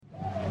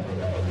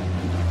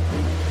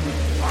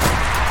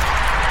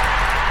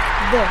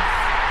This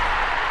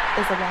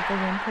is a Locker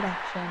Room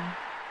production.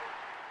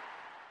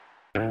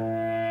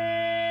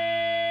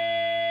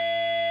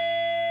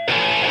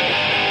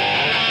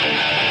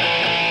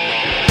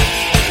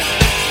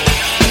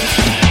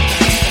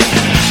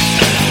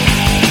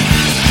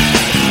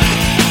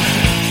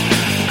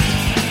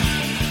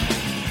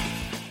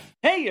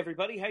 Hey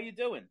everybody, how you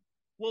doing?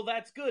 Well,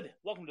 that's good.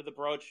 Welcome to the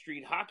Broad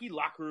Street Hockey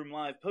Locker Room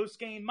Live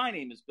postgame. My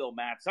name is Bill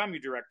Matz. I'm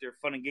your director of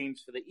fun and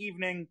games for the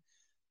evening.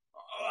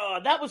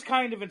 That was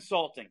kind of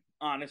insulting,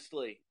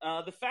 honestly.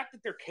 The fact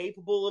that they're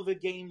capable of a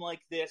game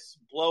like this,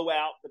 blow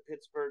out the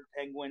Pittsburgh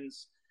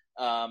Penguins,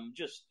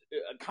 just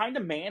kind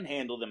of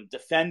manhandle them,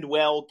 defend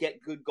well,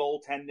 get good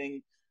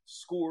goaltending,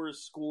 score,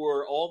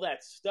 all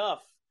that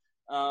stuff.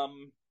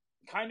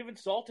 Kind of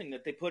insulting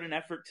that they put an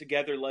effort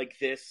together like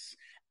this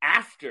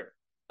after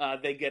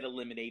they get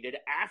eliminated,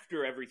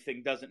 after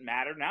everything doesn't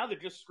matter. Now they're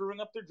just screwing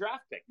up their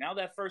draft pick. Now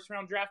that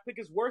first-round draft pick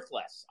is worth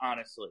less,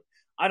 honestly.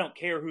 I don't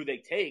care who they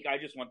take. I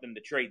just want them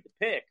to trade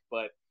the pick.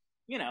 But,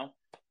 you know,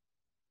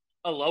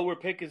 a lower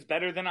pick is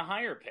better than a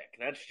higher pick.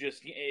 That's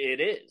just,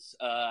 it is.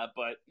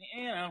 But,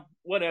 you know,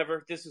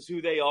 whatever. This is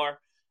who they are.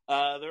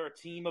 They're a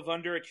team of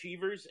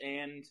underachievers,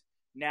 and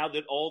now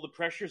that all the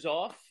pressure's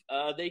off,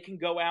 they can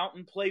go out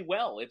and play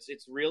well.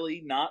 It's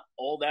really not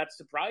all that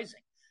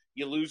surprising.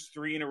 You lose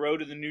 3 in a row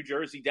to the New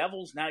Jersey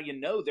Devils. Now you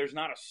know there's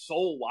not a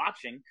soul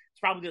watching. It's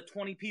probably the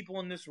 20 people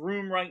in this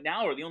room right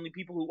now are the only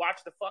people who watch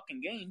the fucking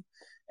game.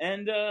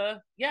 And,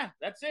 yeah,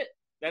 that's it.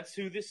 That's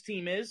who this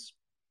team is.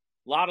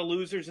 A lot of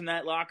losers in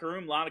that locker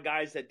room. A lot of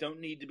guys that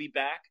don't need to be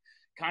back.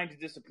 Kind of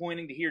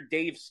disappointing to hear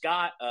Dave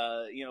Scott,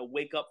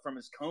 wake up from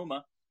his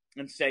coma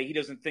and say he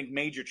doesn't think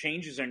major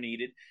changes are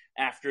needed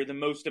after the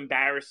most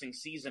embarrassing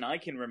season I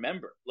can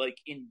remember. Like,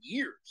 in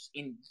years.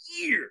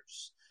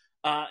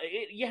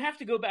 You have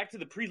to go back to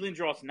the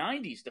pre-Lindros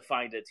 90s to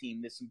find a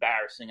team this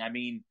embarrassing. I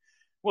mean,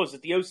 what was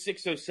it, the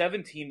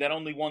 06-07 team that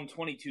only won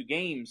 22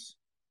 games?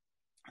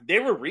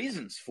 There were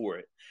reasons for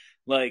it.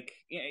 Like,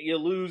 you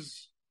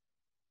lose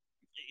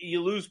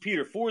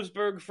Peter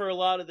Forsberg for a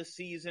lot of the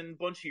season. A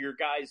bunch of your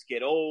guys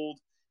get old.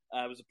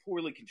 It was a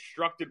poorly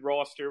constructed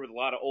roster with a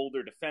lot of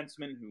older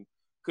defensemen who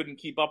couldn't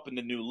keep up in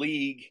the new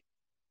league.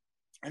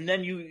 And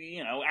then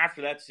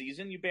after that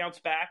season, you bounce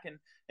back and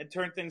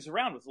turn things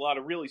around with a lot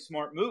of really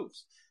smart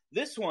moves.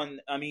 This one,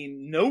 I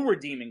mean, no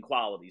redeeming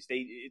qualities.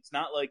 It's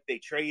not like they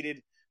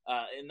traded,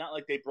 and not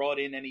like they brought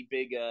in any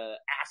big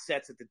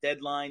assets at the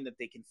deadline that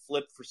they can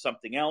flip for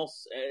something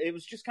else. It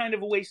was just kind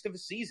of a waste of a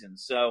season.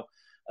 So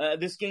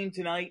this game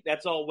tonight,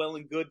 that's all well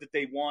and good that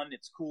they won.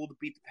 It's cool to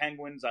beat the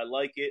Penguins. I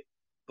like it.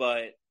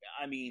 But,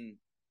 I mean,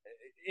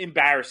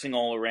 embarrassing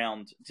all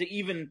around to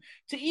even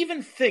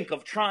think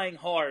of trying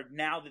hard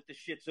now that the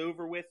shit's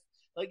over with.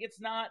 Like,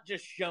 it's not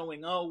just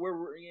showing,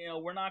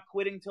 we're not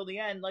quitting till the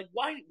end. Like,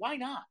 why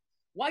not?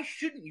 Why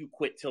shouldn't you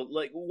quit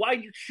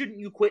why shouldn't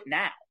you quit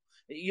now?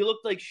 You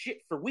looked like shit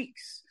for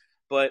weeks.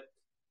 But,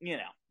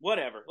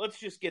 whatever. Let's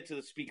just get to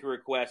the speaker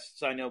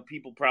requests. I know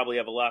people probably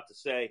have a lot to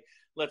say.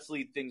 Let's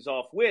lead things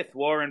off with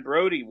Warren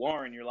Brody.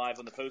 Warren, you're live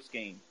on the post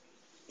game.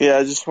 Yeah,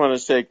 I just want to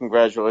say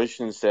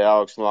congratulations to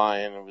Alex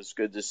Lyon. It was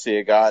good to see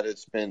a guy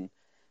that's been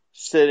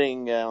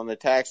sitting on the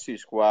taxi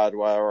squad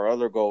while our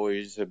other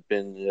goalies have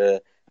been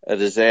a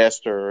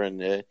disaster.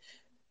 And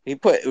he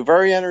put a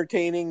very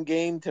entertaining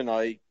game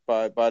tonight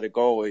by the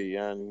goalie,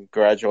 and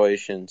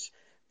congratulations.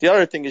 The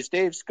other thing is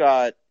Dave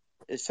Scott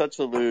is such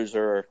a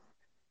loser,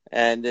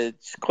 and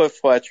it's Cliff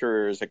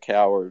Fletcher is a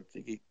coward.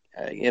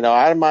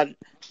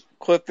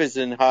 Cliff is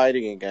in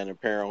hiding again,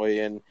 apparently,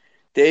 and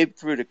Dave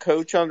threw the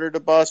coach under the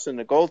bus and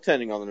the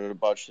goaltending under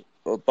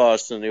the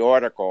bus in the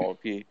article,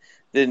 if you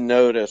didn't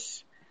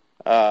notice.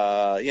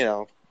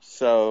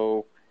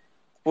 So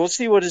we'll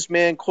see what his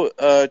man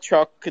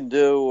Chuck can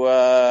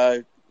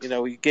do.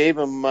 He gave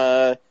him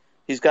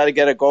he's got to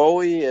get a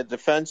goalie, a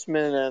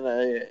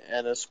defenseman,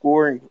 and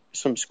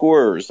some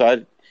scorers.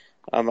 You're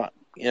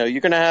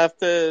going to have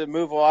to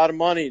move a lot of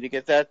money to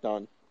get that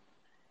done.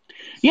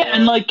 Yeah,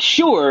 and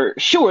sure,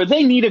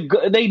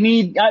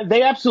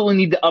 they absolutely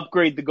need to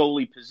upgrade the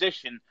goalie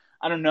position.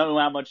 I don't know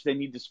how much they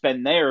need to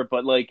spend there,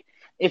 but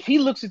if he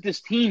looks at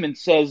this team and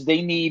says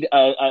they need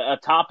a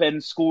top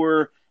end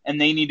scorer and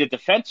they need a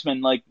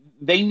defenseman,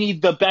 they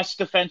need the best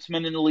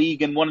defenseman in the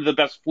league and one of the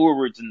best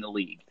forwards in the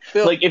league.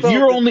 Bill,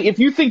 if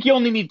you think you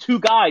only need 2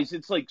 guys,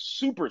 it's like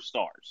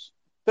superstars.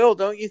 Bill,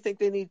 don't you think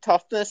they need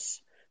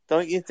toughness?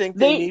 Don't you think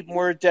they need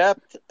more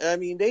depth? I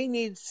mean, they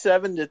need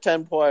 7 to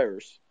 10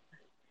 players.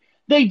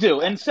 They do,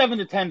 and 7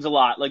 to 10's a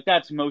lot.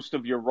 That's most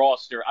of your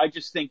roster. I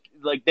just think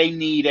they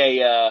need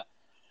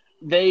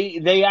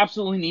they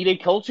absolutely need a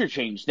culture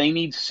change. They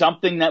need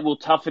something that will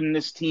toughen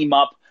this team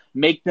up,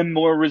 make them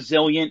more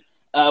resilient.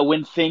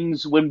 When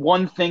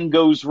one thing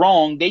goes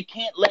wrong, they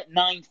can't let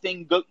 9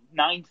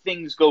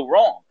 things go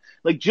wrong.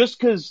 Just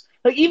because,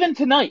 even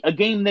tonight, a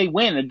game they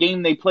win, a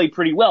game they play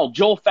pretty well.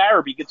 Joel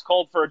Farabee gets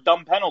called for a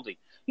dumb penalty.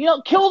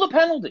 Kill the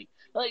penalty.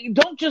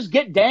 Don't just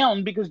get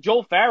down because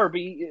Joel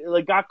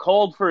Farabee got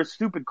called for a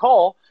stupid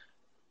call.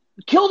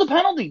 kill the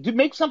penalty, to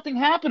make something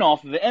happen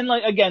off of it. And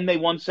like again, they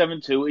won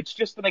 7-2. It's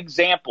just an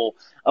example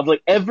of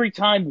like every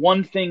time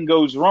one thing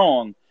goes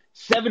wrong,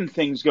 seven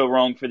things go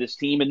wrong for this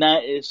team, and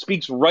that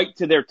speaks right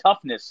to their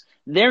toughness.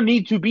 There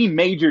need to be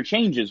major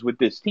changes with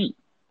this team.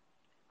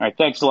 All right,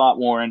 thanks a lot,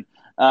 Warren.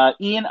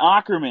 Ian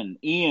Ackerman.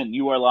 Ian,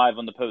 you are live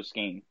on the post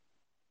game.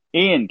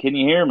 Ian, can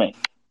you hear me?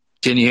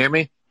 Can you hear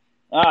me?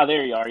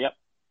 There you are. Yep.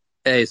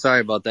 Hey,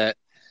 sorry about that.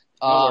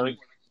 No worries.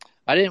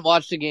 I didn't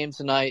watch the game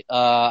tonight.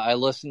 I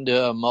listened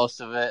to most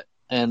of it,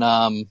 and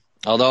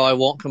although I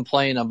won't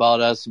complain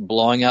about us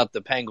blowing out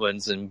the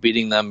Penguins and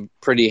beating them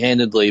pretty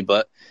handedly,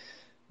 but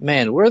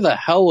man, where the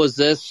hell was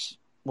this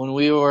when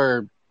we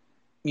were,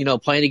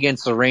 playing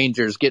against the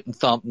Rangers, getting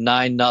thumped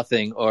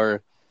 9-0,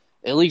 or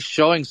at least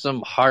showing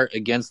some heart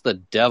against the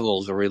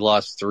Devils, where we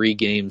lost 3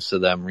 games to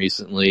them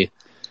recently?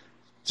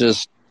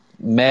 Just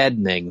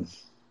maddening.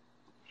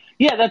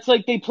 Yeah, that's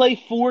like they play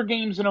 4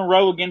 games in a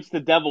row against the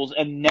Devils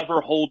and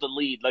never hold a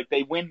lead. Like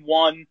they win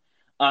one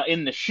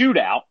in the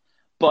shootout,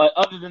 but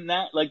other than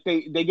that, like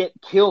they get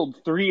killed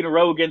 3 in a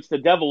row against the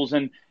Devils.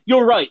 And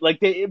you're right, like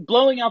they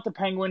blowing out the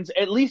Penguins.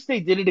 At least they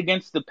did it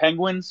against the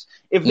Penguins.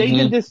 If they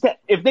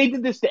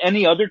did this to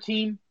any other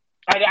team,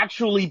 I'd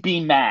actually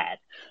be mad.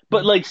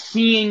 But like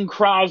seeing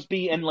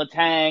Crosby and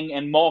Letang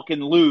and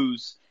Malkin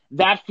lose,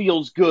 that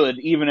feels good,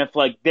 even if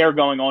like they're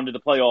going on to the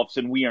playoffs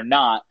and we are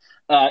not.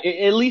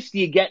 At least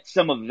you get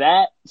some of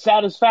that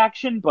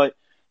satisfaction, but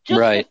just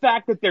Right. the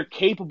fact that they're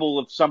capable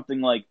of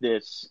something like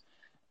this,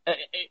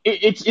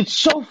 it's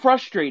so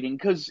frustrating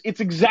because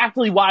it's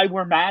exactly why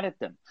we're mad at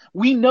them.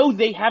 We know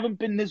they haven't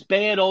been this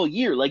bad all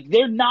year. Like,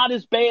 they're not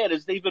as bad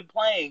as they've been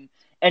playing,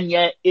 and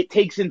yet it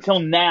takes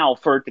until now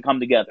for it to come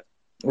together.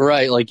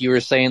 Right, like you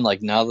were saying,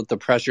 like now that the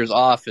pressure's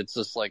off, it's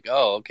just like,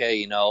 oh,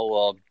 okay,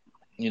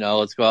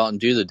 let's go out and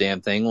do the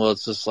damn thing. Well,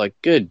 it's just like,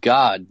 good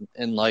God.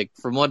 And like,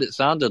 from what it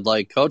sounded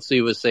like,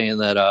 Coatsy was saying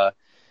that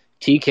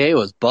TK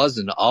was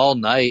buzzing all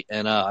night.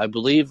 And I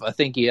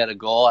think he had a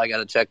goal. I got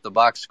to check the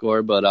box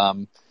score. But,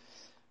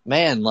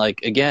 man,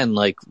 like, again,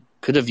 like,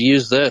 could have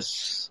used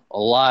this a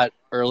lot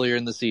earlier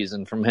in the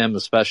season from him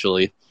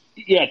especially.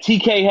 Yeah,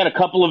 TK had a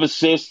couple of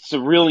assists, a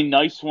really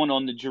nice one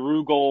on the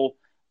Giroux goal.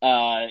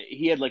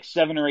 He had like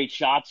 7 or 8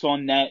 shots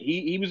on net.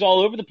 He was all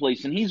over the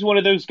place. And he's one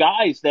of those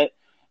guys that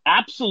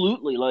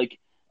absolutely, like,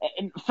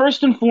 and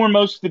first and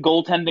foremost, the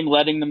goaltending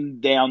letting them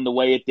down the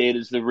way it did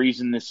is the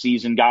reason this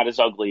season got as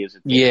ugly as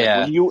it did.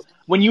 Yeah. Like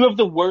when you have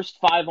the worst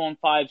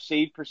 5-on-5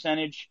 save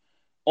percentage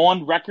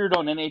on record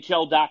on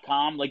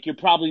NHL.com, like you're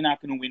probably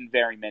not going to win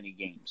very many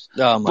games.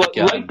 Oh my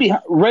God.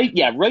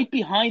 Right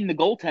behind the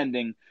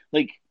goaltending,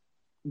 like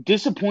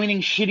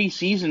disappointing, shitty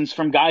seasons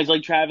from guys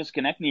like Travis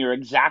Konechny are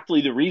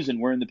exactly the reason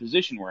we're in the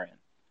position we're in.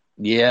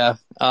 Yeah.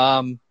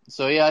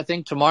 So, yeah, I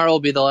think tomorrow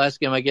will be the last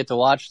game I get to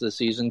watch this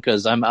season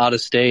because I'm out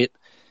of state.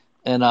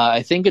 And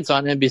I think it's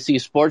on NBC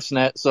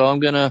Sportsnet, so I'm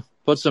going to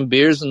put some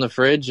beers in the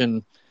fridge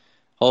and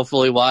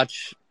hopefully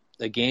watch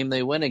a game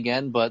they win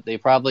again. But they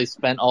probably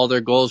spent all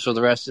their goals for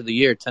the rest of the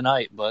year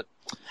tonight, but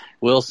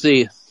we'll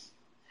see.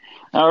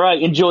 All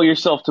right. Enjoy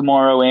yourself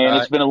tomorrow, Ann. All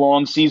right. It's been a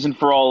long season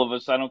for all of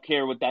us. I don't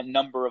care what that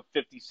number of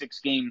 56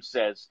 games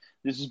says.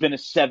 This has been a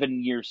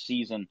 7-year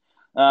season.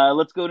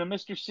 Let's go to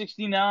Mr.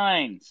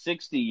 69.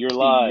 60, you're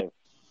live.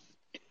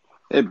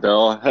 Hey,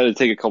 Bill. I had to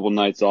take a couple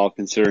nights off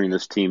considering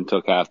this team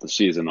took half the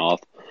season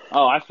off.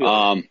 Oh, I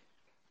feel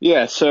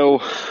Yeah, so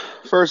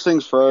first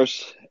things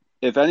first,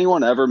 if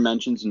anyone ever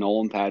mentions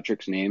Nolan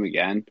Patrick's name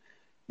again,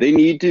 they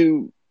need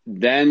to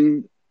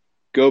then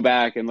go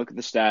back and look at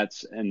the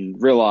stats and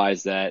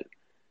realize that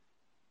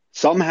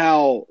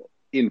somehow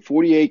in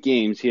 48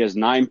 games he has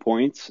 9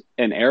 points,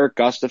 and Eric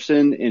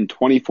Gustafsson in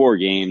 24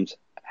 games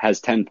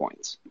has 10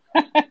 points.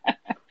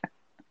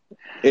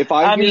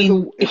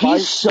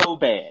 He's so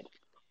bad.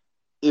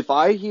 If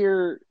I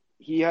hear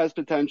he has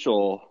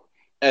potential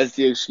as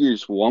the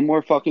excuse one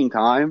more fucking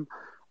time,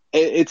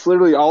 it's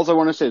literally all I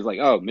want to say is like,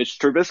 oh, Mitch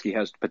Trubisky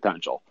has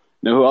potential.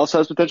 Know who else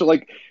has potential?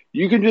 Like,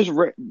 you can just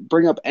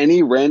bring up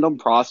any random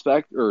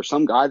prospect or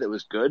some guy that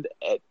was good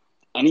at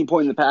any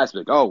point in the past.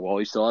 Like, oh, well,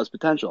 he still has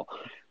potential.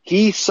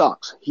 He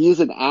sucks. He is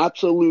an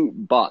absolute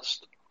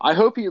bust. I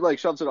hope he like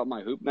shoves it up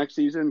my hoop next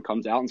season,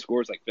 comes out and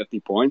scores like 50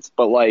 points.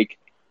 But like,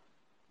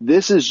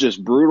 this is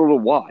just brutal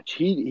to watch.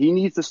 He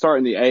needs to start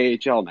in the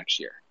AHL next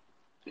year.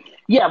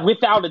 Yeah,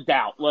 without a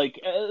doubt. Like,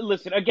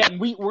 listen, again,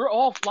 we're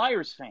all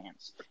Flyers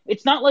fans.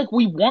 It's not like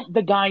we want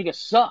the guy to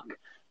suck,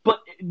 but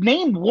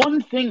name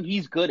one thing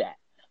he's good at.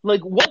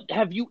 Like, what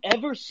have you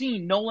ever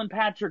seen Nolan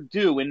Patrick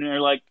do? And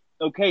they're like,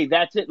 okay,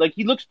 that's it. Like,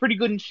 he looks pretty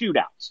good in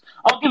shootouts.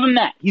 I'll give him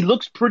that. He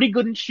looks pretty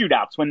good in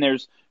shootouts when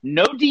there's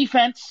no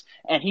defense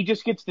and he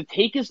just gets to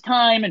take his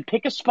time and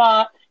pick a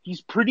spot.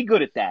 He's pretty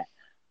good at that.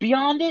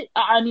 Beyond it,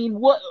 I mean,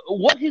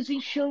 what has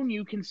he shown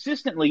you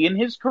consistently in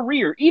his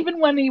career,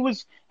 even when he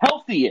was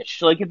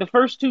healthy-ish, like in the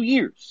first 2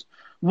 years?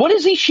 What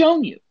has he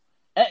shown you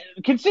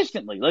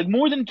consistently, like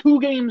more than 2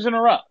 games in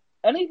a row?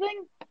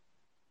 Anything?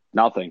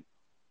 Nothing.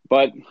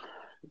 But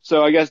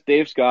so I guess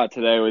Dave Scott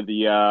today with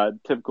the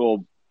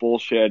typical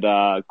bullshit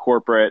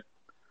corporate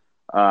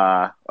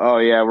oh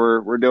yeah,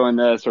 we're doing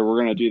this or we're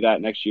going to do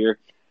that next year.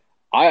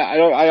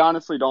 I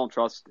honestly don't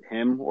trust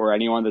him or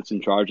anyone that's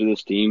in charge of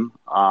this team.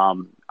 I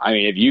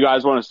mean, if you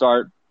guys want to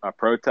start a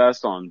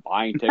protest on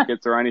buying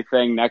tickets or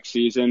anything next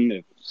season,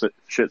 if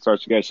shit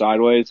starts to go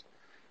sideways,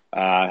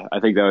 I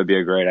think that would be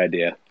a great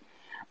idea.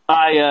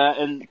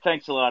 And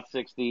thanks a lot,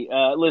 60.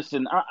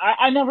 Listen,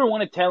 I never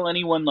want to tell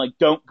anyone, like,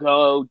 don't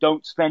go,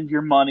 don't spend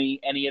your money,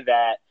 any of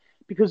that,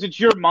 because it's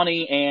your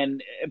money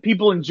and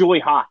people enjoy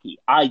hockey.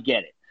 I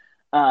get it.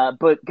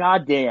 But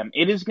goddamn,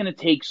 it is going to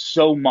take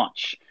so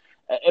much.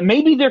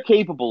 Maybe they're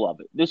capable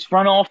of it. This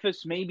front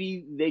office,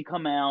 maybe they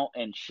come out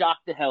and shock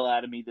the hell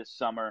out of me this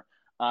summer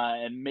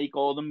and make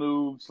all the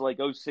moves like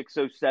 06,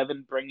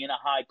 07, bring in a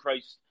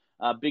high-priced,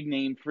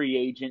 big-name free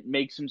agent,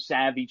 make some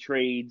savvy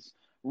trades,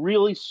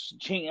 really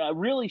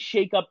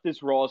shake up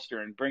this roster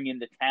and bring in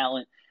the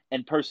talent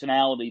and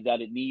personality that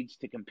it needs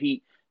to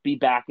compete, be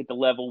back at the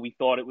level we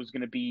thought it was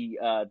going to be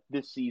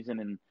this season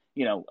and,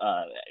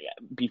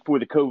 before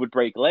the COVID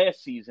break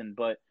last season.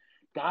 But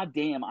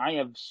goddamn, I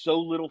have so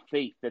little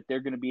faith that they're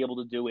going to be able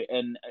to do it.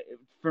 And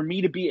for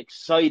me to be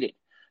excited,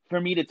 for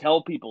me to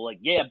tell people, like,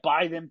 yeah,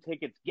 buy them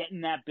tickets, get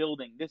in that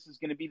building. This is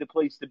going to be the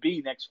place to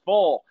be next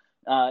fall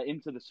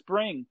into the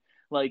spring.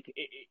 Like,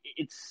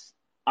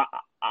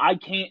 I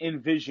can't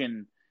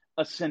envision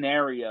a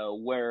scenario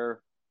where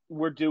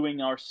we're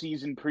doing our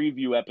season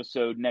preview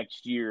episode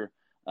next year,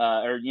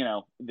 or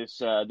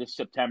this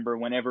September,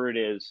 whenever it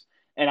is,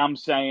 and I'm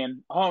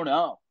saying, oh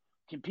no,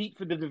 compete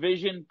for the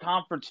division,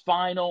 conference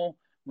final,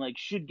 like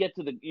should get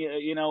to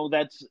the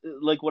that's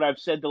like what I've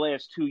said the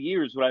last 2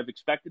 years, what I've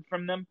expected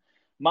from them.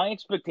 My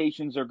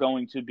expectations are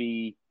going to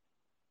be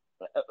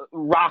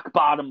rock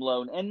bottom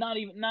low, and not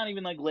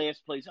even like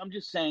last place. I'm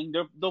just saying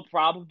they'll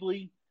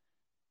probably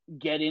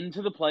get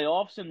into the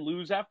playoffs and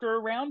lose after a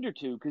round or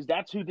two because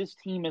that's who this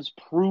team has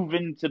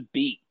proven to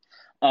be.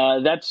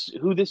 That's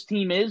who this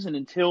team is, and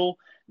until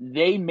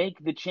they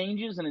make the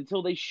changes and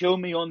until they show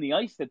me on the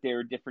ice that they're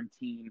a different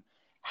team,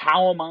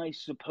 how am I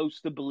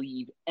supposed to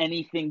believe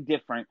anything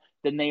different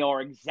than they are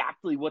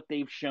exactly what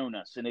they've shown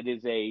us? And it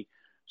is a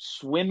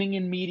swimming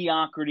in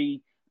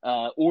mediocrity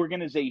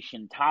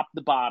organization, top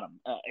to bottom,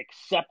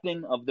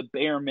 accepting of the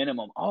bare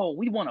minimum. Oh,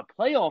 we won a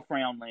playoff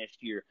round last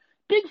year.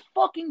 Big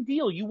fucking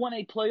deal. You won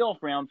a playoff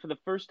round for the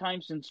first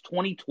time since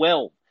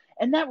 2012.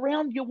 And that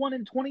round you won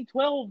in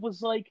 2012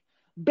 was like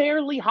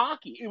barely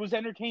hockey. It was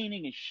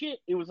entertaining as shit.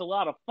 It was a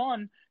lot of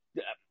fun.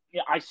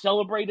 I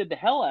celebrated the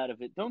hell out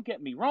of it. Don't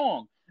get me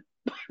wrong.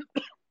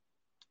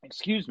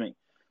 Excuse me.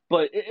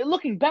 But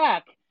looking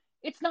back,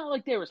 it's not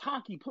like there was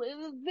hockey play.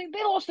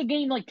 They lost a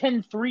game like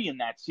 10-3 in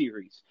that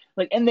series.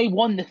 And they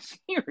won the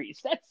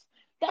series.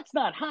 That's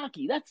not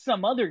hockey. That's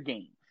some other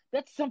game.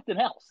 That's something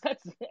else.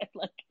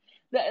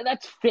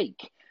 That's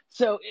fake.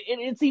 So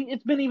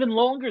it's been even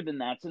longer than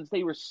that since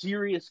they were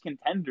serious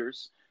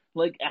contenders.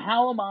 Like,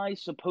 how am I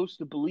supposed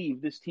to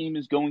believe this team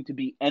is going to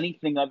be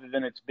anything other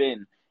than it's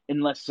been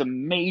unless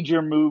some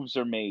major moves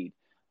are made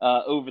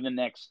over the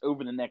next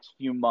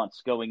few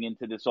months going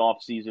into this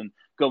off season,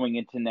 going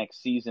into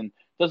next season?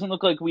 Doesn't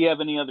look like we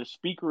have any other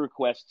speaker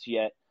requests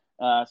yet.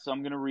 So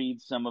I'm going to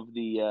read some of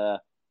the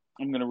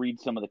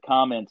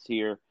comments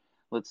here.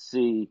 Let's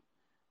see.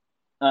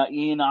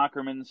 Ian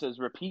Ackerman says,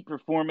 repeat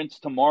performance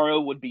tomorrow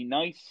would be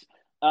nice.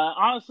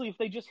 Honestly, if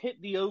they just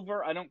hit the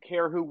over, I don't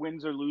care who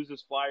wins or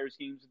loses Flyers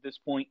games at this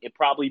point. It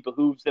probably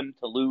behooves them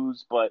to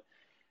lose, but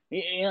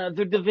they're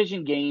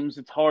division games.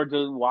 It's hard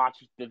to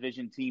watch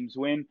division teams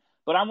win.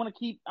 But I want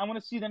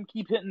to see them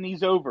keep hitting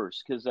these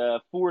overs because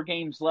 4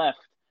 games left.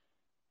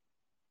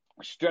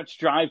 Stretch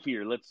drive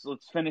here. Let's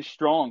finish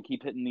strong.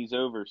 Keep hitting these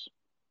overs.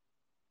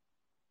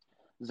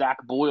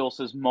 Zach Boyle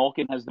says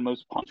Malkin has the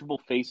most punchable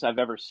face I've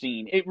ever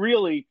seen. It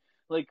really,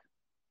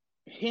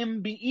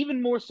 him be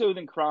even more so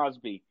than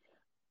Crosby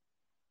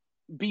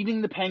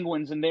beating the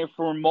Penguins and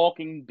therefore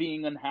Malkin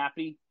being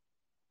unhappy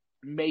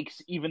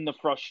makes even the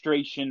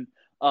frustration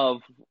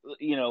of,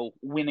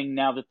 winning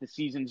now that the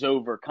season's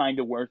over kind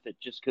of worth it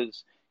just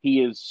because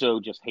he is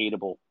so just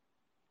hateable.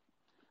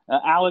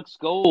 Alex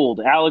Gold,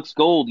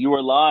 you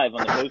are live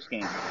on the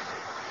postgame.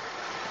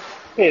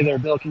 Hey there,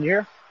 Bill. Can you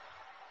hear?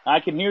 I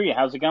can hear you.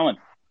 How's it going?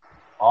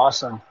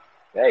 Awesome.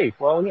 Hey,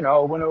 well,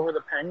 a win over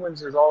the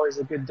Penguins is always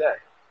a good day.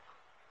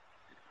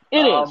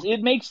 It is.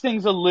 It makes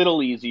things a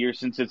little easier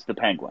since it's the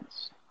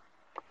Penguins.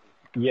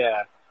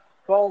 Yeah.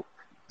 Well,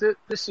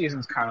 this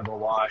season's kind of a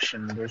wash,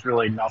 and there's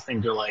really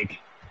nothing to,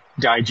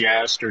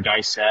 digest or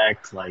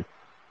dissect.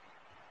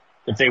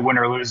 If they win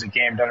or lose a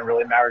game, doesn't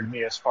really matter to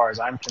me as far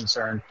as I'm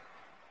concerned.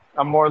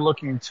 I'm more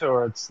looking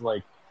towards,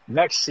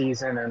 next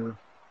season and,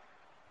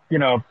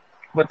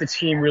 what the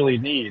team really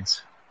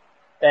needs.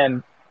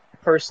 And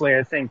personally,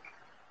 I think,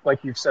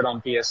 like you've said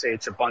on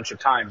BSH a bunch of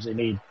times, they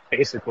need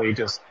basically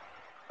just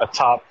a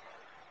top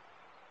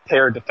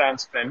pair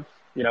defenseman,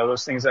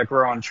 those things that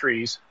grow on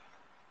trees,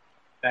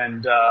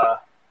 and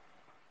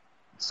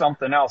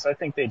something else. I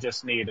think they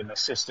just need an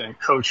assistant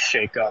coach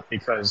shakeup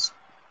because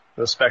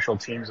those special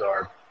teams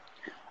are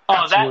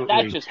Oh, that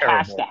absolutely just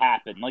has to terrible.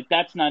 happen. Like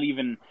that's not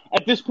even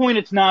at this point.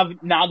 It's not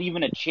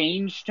even a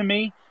change to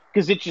me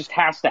because it just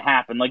has to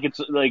happen. Like it's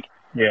like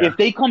Yeah, if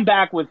they come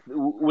back with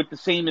the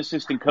same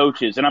assistant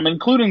coaches, and I'm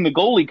including the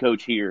goalie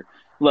coach here,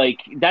 like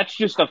that's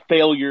just a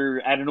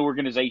failure at an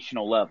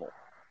organizational level.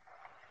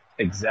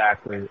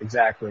 exactly.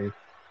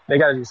 They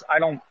got to do.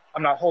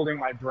 I'm not holding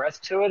my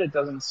breath to it. It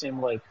doesn't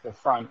seem like the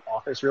front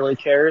office really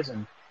cares,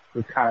 and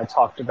we've kind of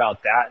talked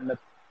about that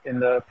in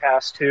the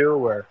past too,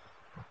 where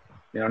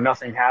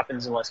nothing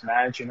happens unless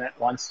management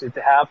wants it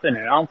to happen,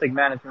 and I don't think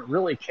management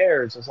really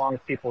cares as long as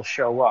people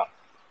show up.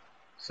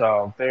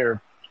 So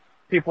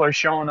people are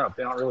showing up.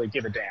 They don't really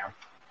give a damn.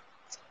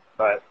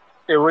 But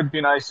it would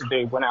be nice if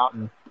they went out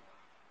and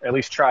at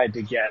least tried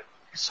to get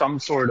some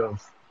sort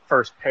of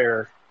first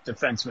pair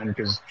defenseman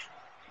because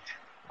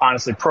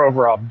honestly,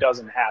 Provorov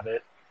doesn't have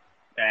it,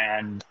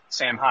 and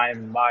Samheim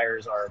and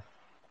Myers are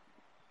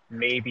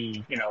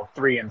maybe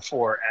 3 and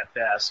 4 at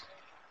best.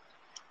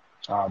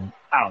 I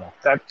don't know.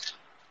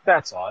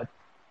 That's odd.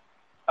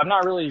 I'm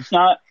not really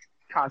Not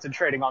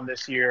concentrating on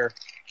this year.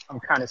 I'm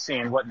kind of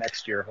seeing what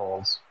next year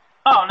holds.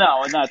 Oh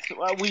no, and that's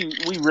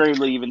we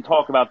rarely even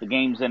talk about the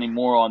games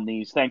anymore on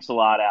these. Thanks a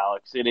lot,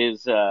 Alex.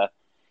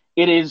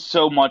 It is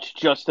so much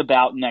just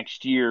about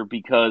next year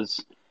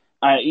because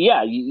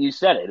yeah, you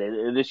said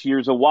it. This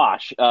year's a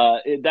wash.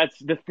 That's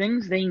the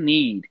things they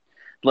need.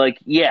 Like,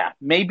 yeah,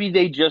 maybe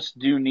they just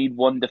do need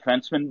one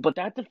defenseman, but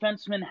that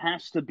defenseman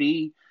has to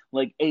be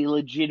like a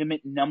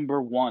legitimate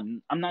number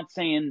one. I'm not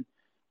saying.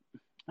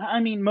 I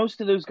mean,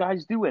 most of those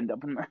guys do end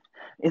up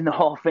in the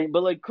Hall of Fame,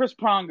 but like Chris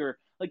Pronger,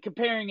 like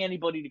comparing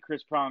anybody to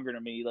Chris Pronger to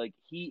me, like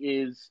he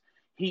is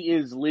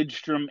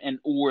Lidstrom and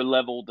or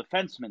level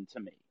defenseman to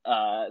me.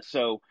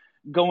 So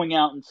going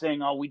out and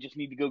saying, oh, we just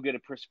need to go get a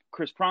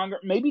Chris Pronger,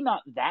 maybe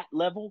not that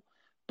level,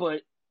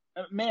 but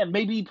man,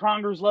 maybe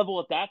Pronger's level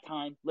at that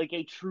time, like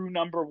a true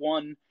number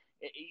one.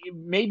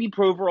 Maybe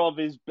Provorov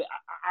is.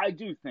 I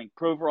do think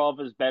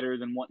Provorov is better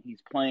than what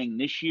he's playing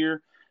this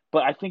year,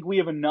 but I think we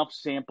have enough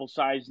sample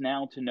size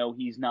now to know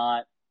he's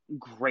not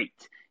great.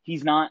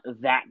 He's not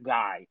that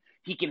guy.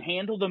 He can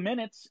handle the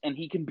minutes and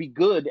he can be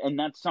good, and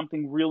that's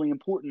something really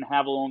important to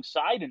have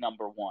alongside a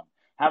number one.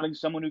 Having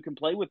someone who can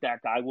play with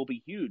that guy will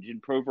be huge,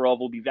 and Provorov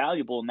will be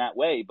valuable in that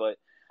way. But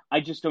I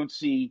just don't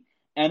see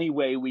any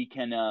way we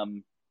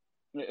can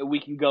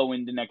go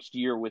into next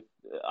year with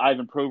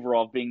Ivan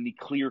Provorov being the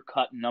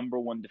clear-cut number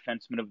one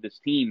defenseman of this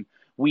team.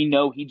 We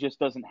know he just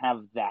doesn't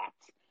have that.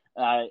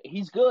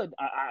 He's good.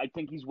 I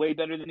think he's way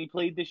better than he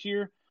played this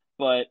year,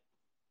 but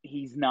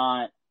he's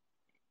not.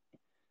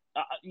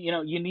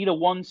 You need a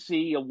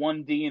 1C, a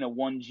 1D, and a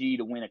 1G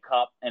to win a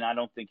cup, and I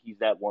don't think he's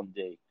that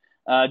 1D.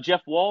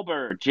 Jeff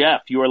Wahlberg.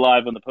 Jeff, you are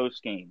live on the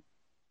post game.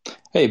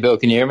 Hey, Bill,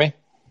 can you hear me?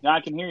 I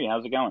can hear you.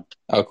 How's it going?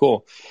 Oh,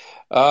 cool.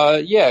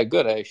 Yeah,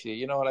 good, actually.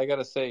 You know what, I got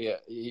to say,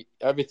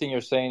 everything you're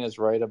saying is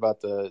right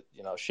about the,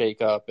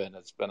 shake-up, and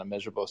it's been a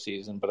miserable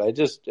season, but I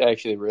just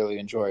actually really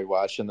enjoyed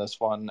watching this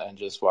one and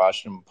just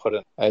watching them put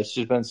in. It's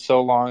just been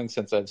so long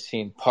since I've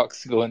seen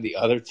pucks go in the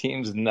other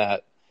team's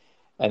net,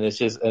 and it's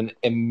just an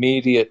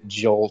immediate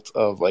jolt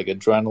of, like,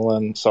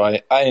 adrenaline, so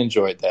I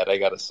enjoyed that, I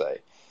got to say.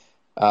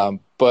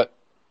 But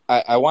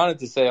I wanted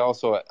to say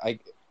also,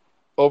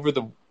 over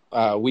the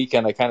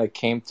weekend, I kind of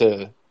came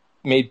to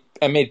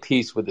made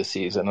peace with the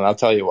season, and I'll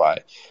tell you why.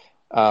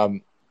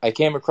 I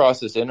came across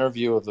this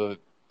interview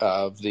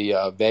of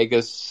the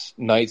Vegas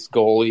Knights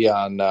goalie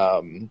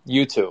on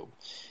YouTube,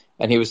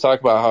 and he was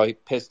talking about how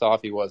pissed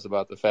off he was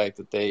about the fact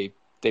that they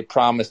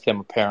promised him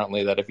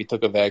apparently that if he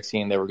took a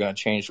vaccine, they were going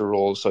to change the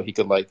rules so he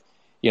could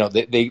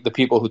the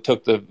people who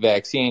took the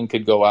vaccine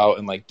could go out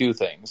and do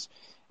things.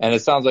 And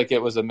it sounds like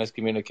it was a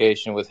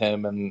miscommunication with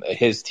him and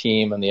his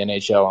team and the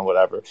NHL and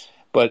whatever.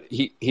 But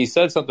he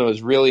said something that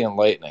was really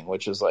enlightening,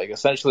 which is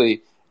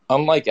essentially,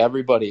 unlike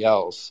everybody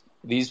else,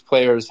 these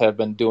players have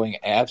been doing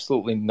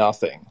absolutely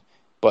nothing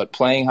but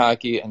playing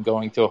hockey and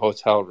going to a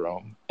hotel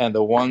room. And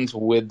the ones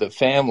with the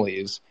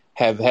families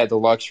have had the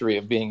luxury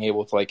of being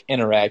able to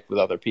interact with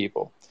other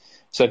people.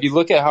 So if you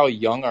look at how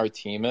young our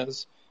team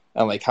is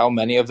and how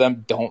many of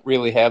them don't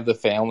really have the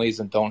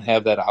families and don't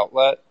have that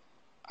outlet,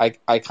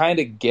 I kind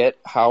of get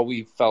how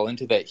we fell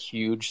into that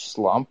huge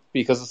slump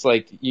because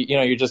it's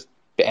you're just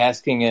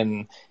asking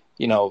and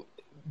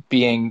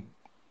being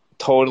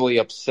totally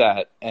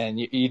upset and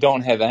you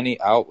don't have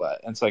any outlet,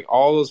 and it's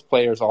all those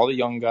players, all the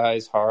young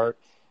guys, our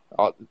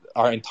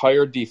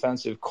entire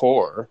defensive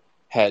core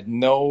had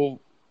no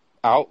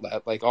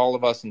outlet like all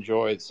of us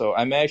enjoyed. So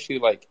I'm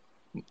actually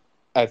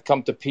I've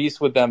come to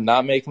peace with them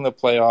not making the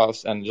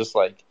playoffs and just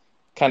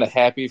kind of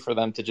happy for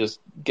them to just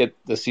get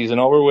the season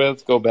over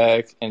with, go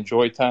back,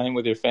 enjoy time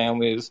with your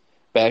families,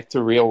 back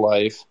to real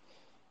life.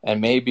 And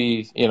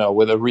maybe,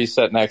 with a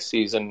reset next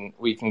season,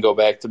 we can go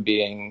back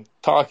to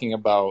talking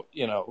about,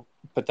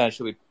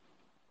 potentially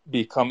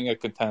becoming a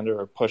contender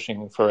or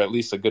pushing for at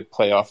least a good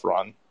playoff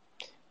run.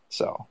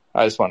 So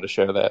I just wanted to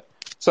share that.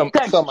 Some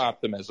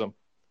optimism.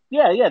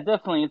 Yeah,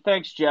 definitely. And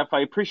thanks, Jeff.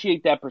 I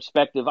appreciate that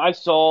perspective. I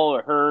saw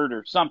or heard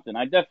or something.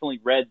 I definitely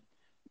read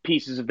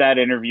pieces of that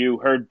interview,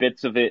 heard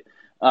bits of it.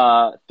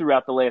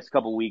 throughout the last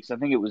couple of weeks. I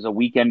think it was a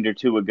weekend or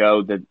two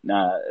ago that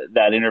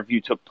that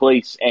interview took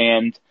place,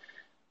 and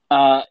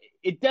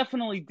it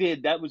definitely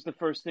did. That was the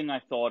first thing I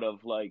thought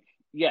of. Like,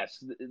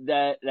 yes,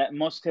 that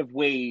must have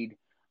weighed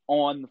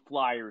on the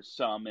Flyers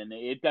some, and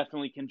it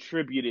definitely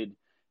contributed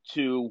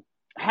to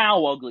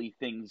how ugly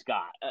things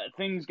got.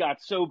 Things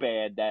got so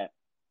bad that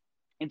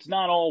it's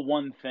not all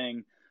one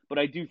thing, but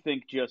I do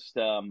think just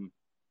the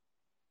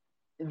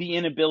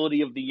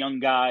inability of the young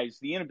guys,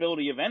 the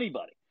inability of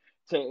anybody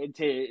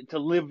to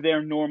live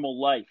their normal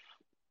life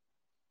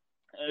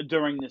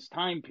during this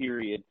time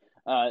period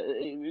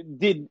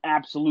did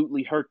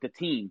absolutely hurt the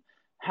team.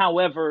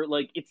 However,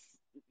 like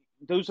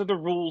those are the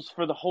rules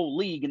for the whole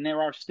league, and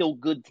there are still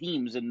good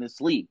teams in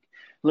this league.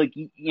 Like,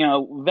 you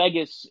know,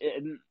 Vegas,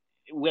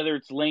 whether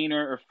it's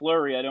Lehner or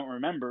Fleury, I don't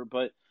remember,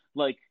 but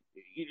like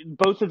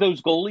both of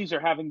those goalies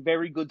are having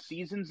very good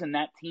seasons, and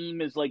that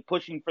team is like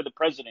pushing for the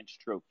President's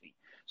Trophy.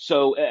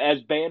 So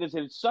as bad as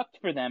it sucked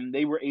for them,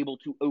 they were able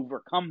to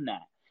overcome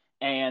that.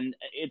 And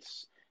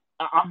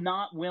I'm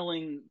not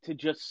willing to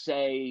just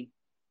say,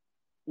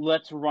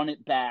 let's run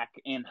it back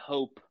and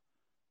hope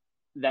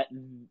that,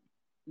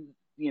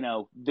 you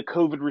know, the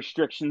COVID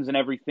restrictions and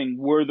everything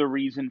were the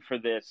reason for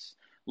this.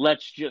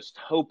 Let's just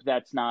hope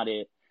that's not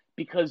it.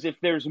 Because if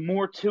there's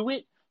more to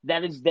it,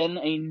 that is then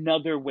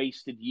another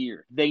wasted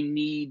year. They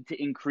need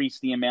to increase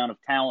the amount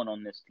of talent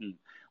on this team.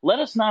 Let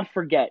us not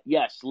forget,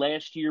 yes,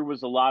 last year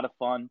was a lot of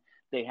fun.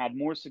 They had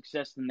more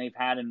success than they've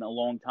had in a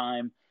long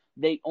time.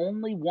 They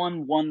only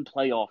won one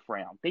playoff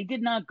round. They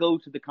did not go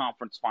to the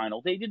conference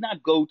final. They did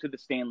not go to the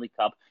Stanley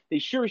Cup. They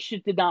sure as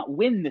shit did not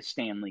win the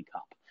Stanley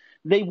Cup.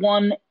 They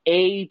won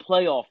a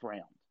playoff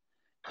round.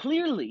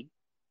 Clearly,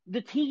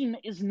 the team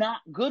is not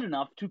good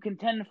enough to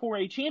contend for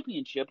a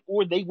championship,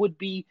 or they would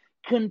be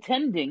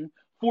contending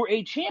for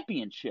a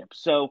championship.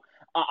 So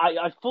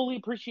I fully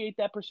appreciate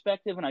that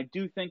perspective, and I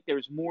do think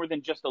there's more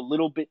than just a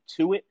little bit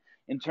to it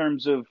in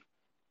terms of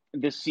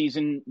this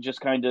season just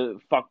kind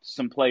of fucked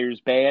some players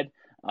bad.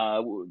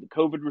 The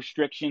COVID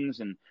restrictions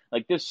and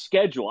like this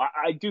schedule.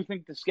 I do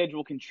think the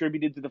schedule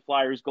contributed to the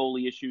Flyers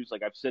goalie issues.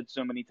 Like I've said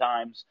so many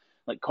times,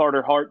 like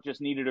Carter Hart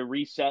just needed a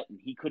reset and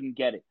he couldn't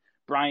get it.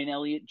 Brian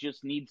Elliott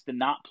just needs to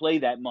not play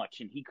that much,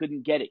 and he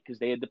couldn't get it because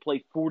they had to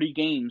play 40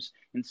 games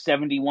in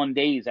 71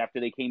 days after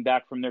they came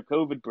back from their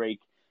COVID break.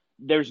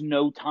 There's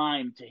no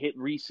time to hit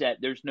reset.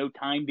 There's no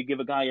time to give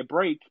a guy a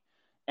break,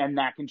 and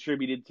that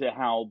contributed to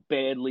how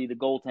badly the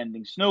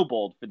goaltending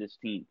snowballed for this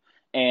team.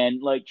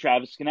 And like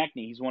Travis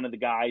Konechny, he's one of the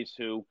guys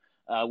who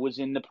was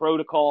in the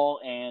protocol,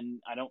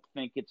 and I don't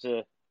think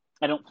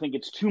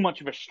it's too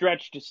much of a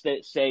stretch to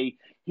say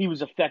he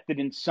was affected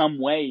in some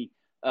way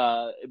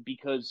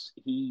because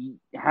he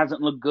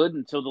hasn't looked good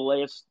until the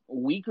last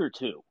week or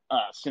two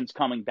since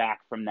coming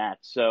back from that.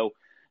 So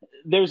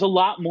there's a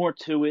lot more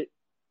to it,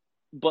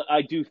 but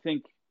I do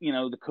think, you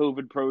know, the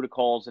COVID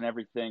protocols and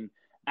everything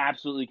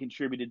absolutely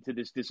contributed to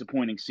this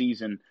disappointing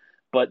season.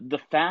 But the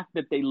fact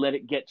that they let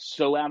it get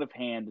so out of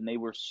hand and they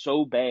were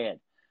so bad,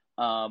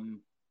 how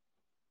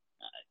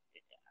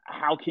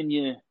can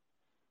you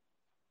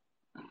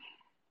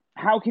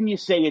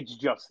say it's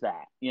just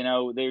that? You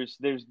know,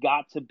 there's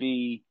got to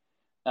be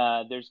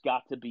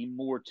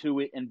more to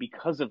it, and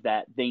because of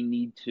that, they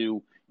need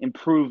to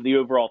improve the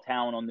overall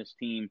talent on this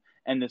team,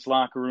 and this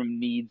locker room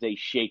needs a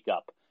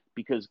shakeup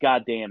because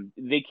goddamn,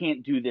 they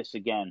can't do this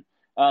again.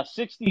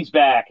 60's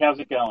back. How's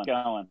it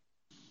going?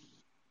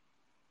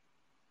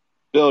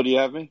 Bill, do you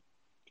have me?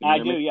 I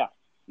do, yeah.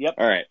 Yep.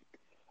 All right.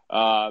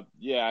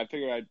 Yeah, I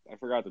figured I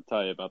forgot to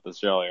tell you about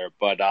this earlier,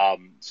 but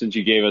since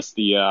you gave us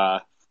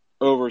the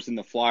overs in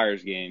the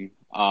Flyers game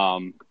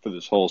for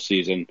this whole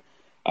season,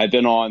 I've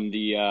been on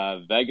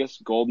the Vegas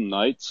Golden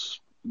Knights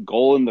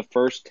goal in the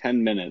first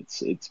 10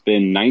 minutes. It's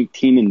been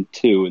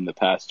 19-2 in the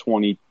past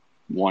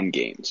 21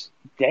 games.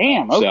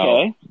 Damn,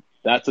 okay. So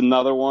that's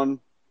another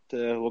one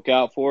to look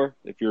out for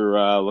if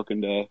you're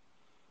looking to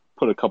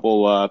put a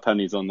couple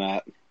pennies on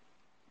that.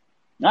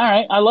 All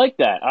right, I like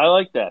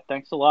that.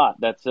 Thanks a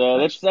lot. That's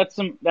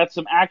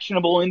some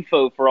actionable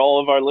info for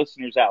all of our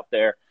listeners out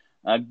there.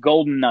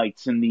 Golden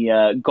Knights and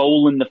the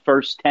goal in the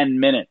first 10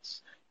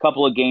 minutes.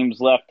 Couple of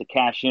games left to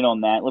cash in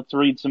on that. Let's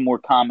read some more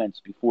comments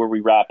before we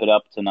wrap it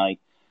up tonight.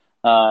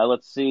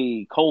 Let's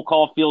see. Cole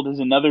Caulfield is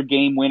another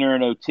game winner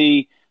in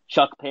OT.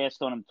 Chuck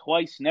passed on him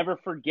twice. Never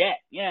forget.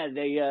 Yeah,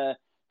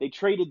 they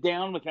traded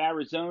down with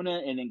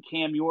Arizona, and then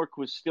Cam York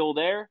was still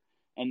there,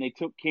 and they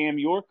took Cam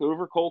York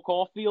over Cole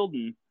Caulfield.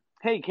 And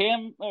hey,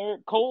 Cam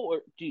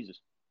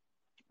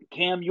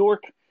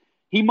York,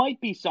 he might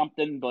be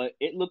something, but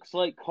it looks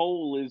like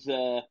Cole is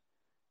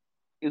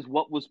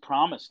what was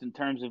promised in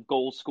terms of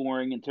goal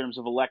scoring, in terms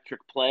of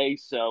electric play.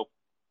 So,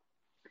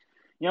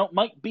 you know, it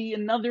might be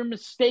another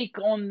mistake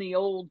on the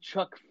old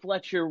Chuck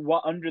Fletcher,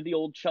 under the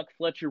old Chuck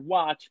Fletcher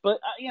watch. But,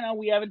 you know,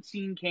 we haven't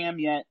seen Cam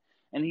yet,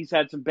 and he's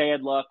had some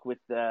bad luck with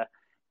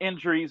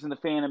injuries and the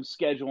Phantom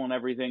schedule and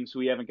everything, so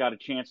we haven't got a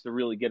chance to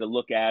really get a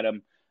look at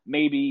him.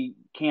 Maybe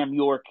Cam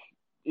York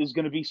is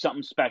going to be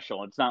something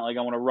special. It's not like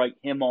I want to write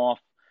him off,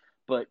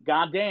 but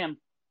goddamn,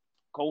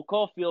 Cole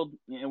Caulfield,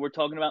 we're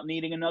talking about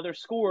needing another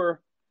scorer.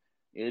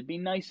 It'd be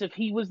nice if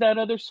he was that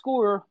other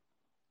scorer.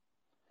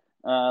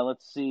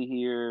 Let's see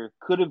here.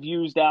 Could have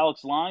used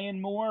Alex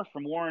Lyon more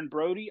from Warren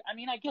Brody. I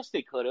mean, I guess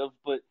they could have,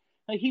 but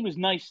he was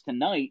nice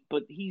tonight.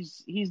 But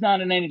he's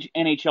not an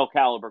NHL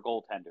caliber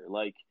goaltender.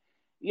 Like,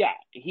 yeah,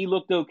 he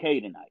looked okay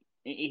tonight.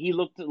 He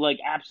looked like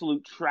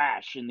absolute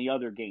trash in the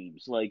other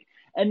games. Like,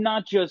 and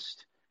not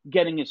just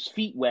getting his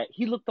feet wet.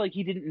 He looked like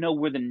he didn't know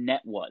where the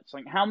net was.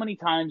 Like, how many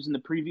times in the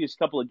previous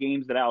couple of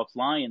games that Alex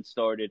Lyon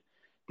started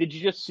did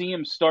you just see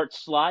him start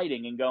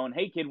sliding and going,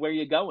 "Hey, kid, where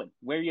you going?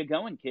 Where you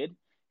going, kid?"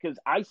 Because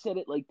I said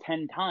it like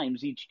 10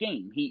 times each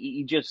game.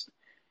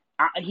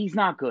 He's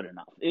not good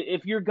enough.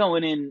 If you're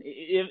going in,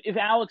 if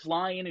Alex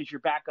Lyon is your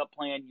backup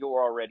plan,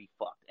 you're already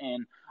fucked.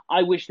 And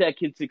I wish that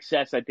kid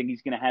success. I think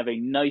he's going to have a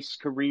nice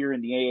career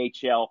in the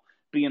AHL,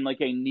 being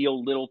like a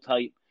Neil Little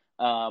type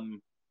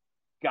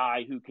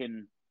guy who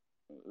can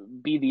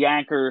be the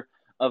anchor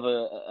of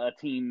a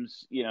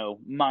team's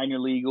minor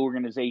league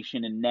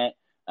organization and net.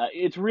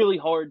 It's really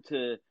hard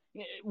to.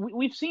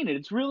 We've seen it.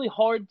 It's really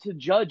hard to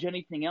judge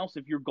anything else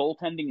if your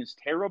goaltending is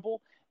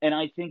terrible. And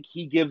I think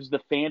he gives the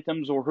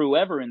Phantoms or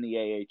whoever in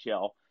the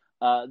AHL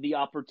the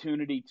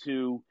opportunity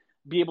to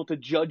be able to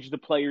judge the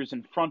players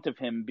in front of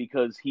him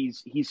because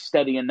he's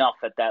steady enough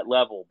at that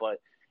level.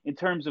 But in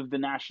terms of the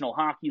National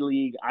Hockey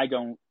League, I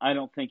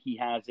don't think he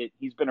has it.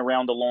 He's been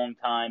around a long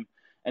time,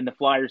 and the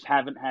Flyers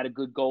haven't had a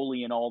good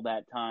goalie in all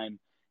that time.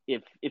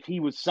 If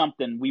he was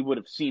something, we would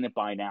have seen it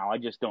by now. I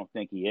just don't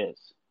think he is.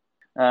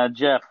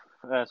 Jeff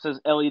says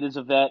Elliott is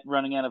a vet,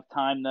 running out of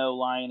time though.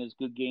 Lyon has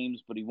good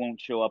games, but he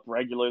won't show up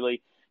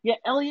regularly. Yeah,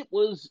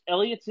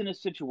 Elliott's in a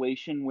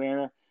situation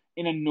where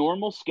in a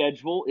normal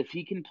schedule, if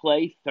he can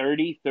play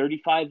 30,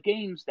 35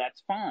 games,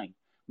 that's fine.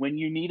 When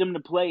you need him to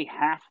play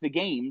half the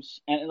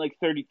games, and like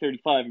 30,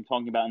 35, I'm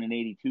talking about in an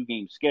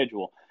 82-game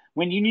schedule.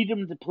 When you need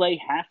him to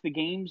play half the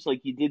games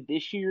like you did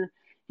this year,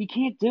 he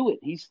can't do it.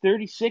 He's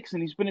 36,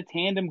 and he's been a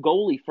tandem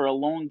goalie for a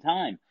long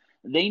time.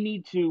 They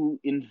need to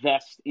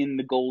invest in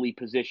the goalie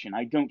position.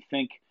 I don't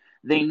think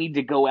they need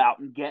to go out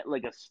and get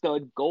like a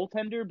stud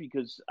goaltender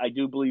because I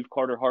do believe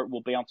Carter Hart will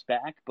bounce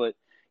back. But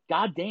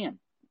goddamn,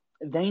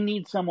 they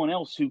need someone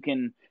else who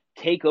can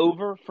take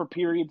over for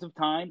periods of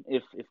time.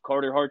 If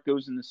Carter Hart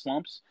goes in the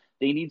slumps,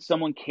 they need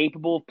someone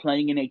capable of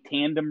playing in a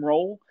tandem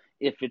role.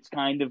 If it's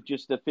kind of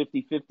just a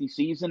 50-50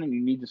 season and you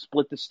need to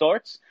split the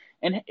starts.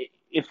 And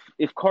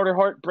if Carter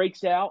Hart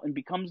breaks out and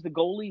becomes the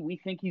goalie we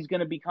think he's going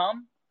to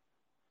become,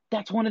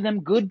 that's one of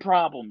them good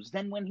problems.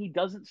 Then when he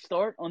doesn't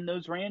start on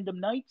those random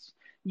nights,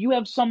 you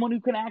have someone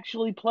who can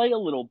actually play a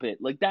little bit.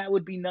 Like, that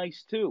would be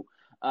nice too.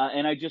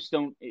 And I just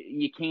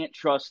you can't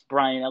trust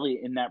Brian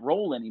Elliott in that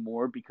role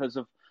anymore because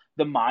of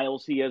the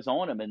miles he has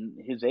on him and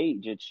his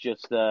age. It's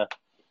just the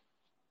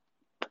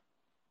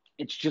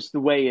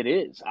way it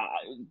is.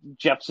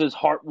 Jeff says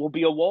Hart will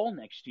be a wall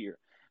next year.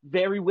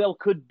 Very well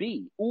could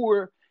be.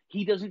 Or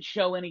he doesn't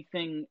show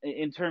anything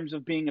in terms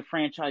of being a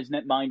franchise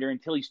netminder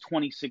until he's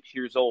 26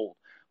 years old,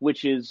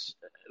 which is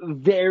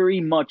very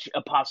much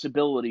a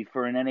possibility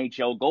for an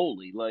NHL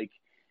goalie. Like,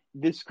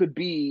 this could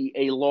be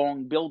a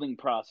long building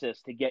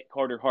process to get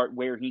Carter Hart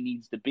where he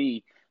needs to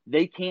be.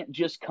 They can't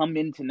just come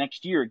into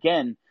next year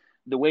again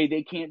the way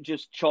they can't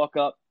just chalk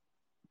up,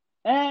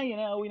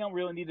 we don't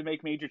really need to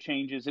make major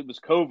changes. It was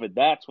COVID.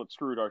 That's what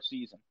screwed our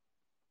season.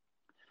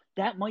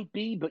 That might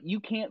be, but you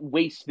can't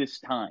waste this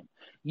time.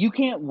 You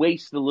can't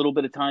waste the little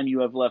bit of time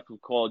you have left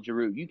with Claude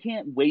Giroux. You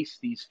can't waste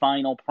these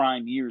final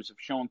prime years of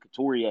Sean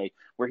Couturier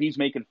where he's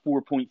making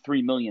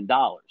 $4.3 million.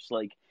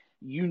 Like,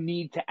 you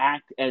need to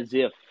act as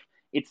if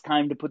it's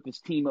time to put this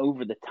team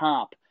over the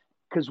top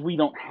because we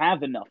don't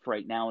have enough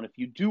right now. And if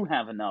you do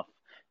have enough,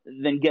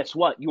 then guess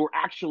what? You're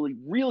actually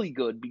really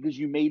good because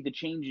you made the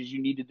changes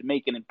you needed to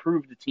make and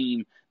improve the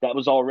team that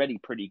was already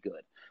pretty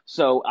good.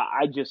 So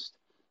I just...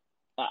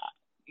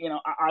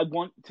 I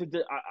want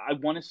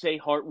to say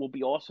Hart will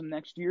be awesome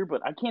next year,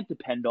 but I can't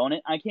depend on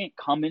it. I can't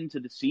come into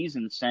the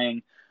season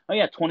saying, "Oh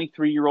yeah,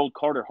 23-year-old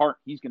Carter Hart,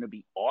 he's going to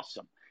be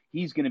awesome.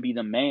 He's going to be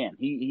the man."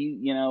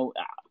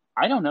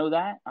 I don't know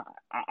that.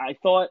 I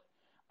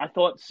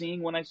thought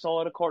seeing when I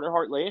saw it of Carter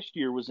Hart last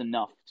year was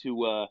enough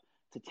to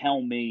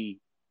tell me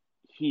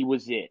he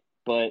was it,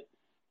 but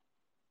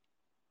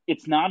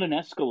it's not an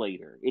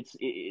escalator.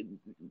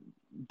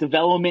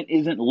 Development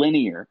isn't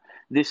linear.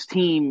 This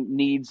team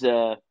needs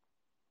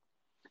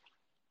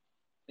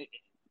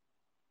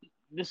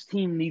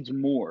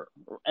more,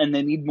 and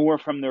they need more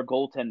from their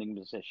goaltending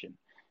position.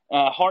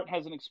 Hart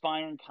has an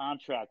expiring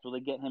contract. Will they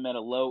get him at a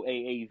low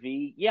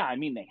AAV? Yeah, I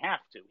mean, they have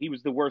to. He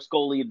was the worst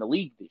goalie in the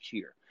league this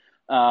year.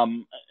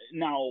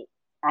 Now,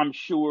 I'm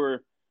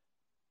sure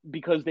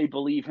because they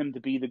believe him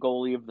to be the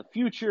goalie of the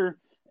future,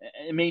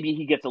 maybe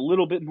he gets a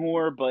little bit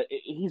more, but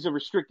he's a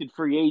restricted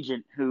free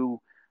agent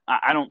who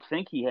I don't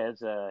think he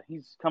has.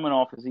 He's coming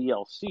off his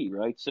ELC,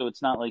 right? So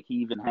it's not like he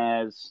even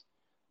has.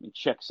 Let me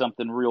check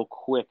something real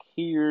quick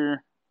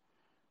here.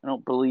 I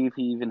don't believe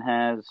he even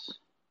has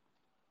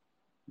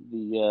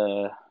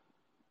I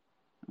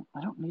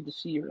don't need to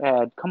see your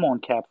ad. Come on,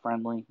 Cap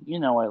Friendly.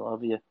 You know I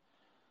love you.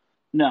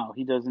 No,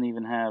 he doesn't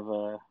even have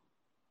the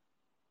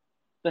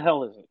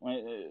hell is it?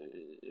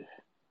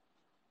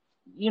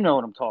 You know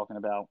what I'm talking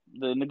about.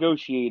 The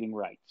negotiating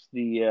rights.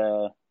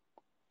 When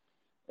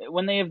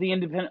they have the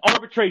independent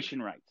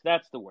arbitration rights.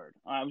 That's the word.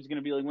 I was going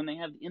to be like when they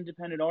have the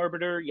independent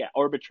arbiter. Yeah,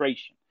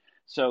 arbitration.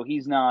 So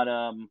he's not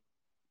going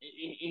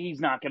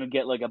to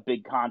get like a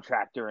big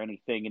contract or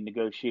anything in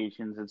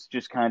negotiations. It's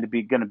just kind of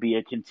going to be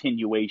a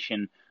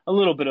continuation, a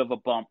little bit of a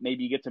bump.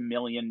 Maybe he gets $1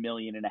 million, $1.5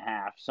 million,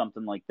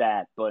 something like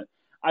that. But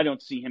I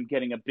don't see him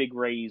getting a big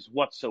raise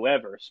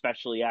whatsoever,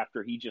 especially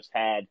after he just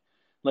had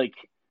like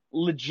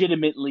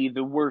legitimately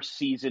the worst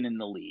season in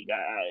the league.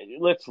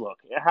 Let's look.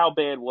 How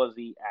bad was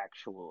he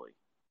actually?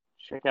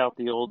 Check out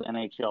the old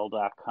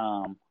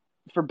NHL.com.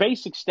 For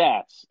basic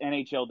stats,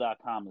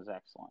 NHL.com is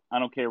excellent. I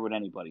don't care what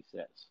anybody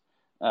says.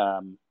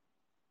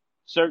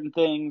 Certain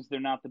things, they're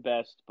not the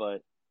best,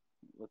 but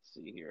let's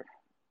see here.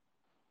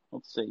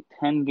 Let's say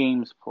 10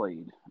 games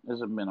played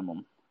as a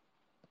minimum.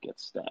 Get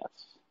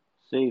stats.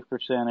 Save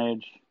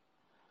percentage.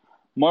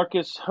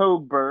 Marcus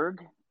Hoberg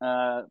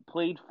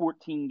played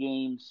 14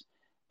 games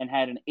and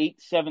had an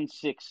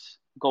 .876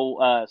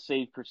 goal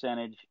save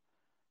percentage.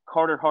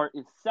 Carter Hart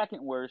is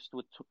second worst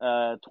with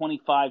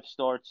 25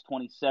 starts,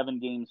 27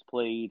 games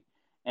played,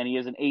 and he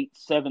has an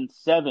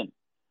 .877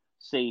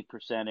 save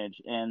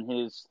percentage. And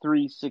his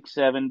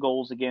 .367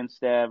 goals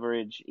against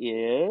average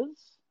is...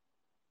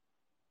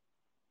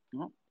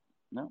 No,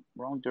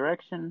 wrong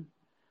direction.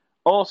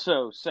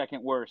 Also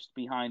second worst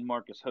behind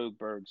Marcus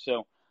Hoberg.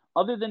 So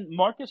other than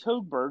Marcus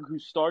Hoberg, who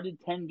started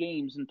 10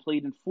 games and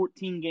played in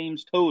 14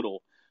 games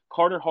total,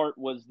 Carter Hart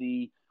was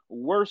the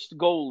worst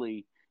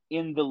goalie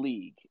in the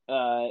league.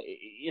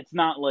 It's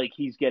not like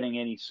he's getting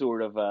any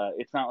sort of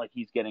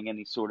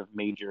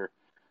major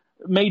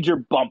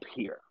bump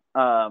here.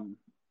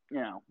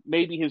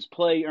 Maybe his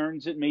play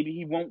earns it. Maybe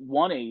he won't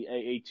want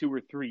a 2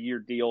 or 3 year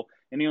deal,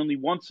 and he only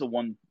wants a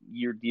 1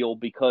 year deal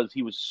because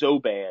he was so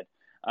bad.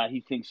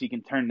 He thinks he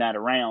can turn that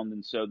around,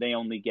 and so they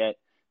only get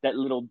that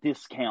little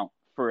discount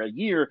for a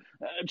year.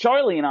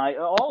 Charlie and I,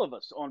 all of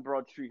us on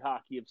Broad Street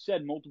Hockey, have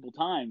said multiple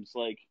times,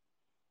 like,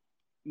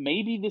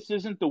 maybe this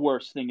isn't the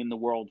worst thing in the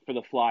world for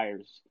the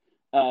Flyers,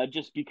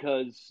 just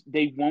because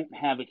they won't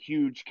have a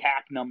huge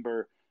cap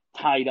number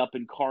tied up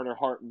in Carter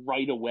Hart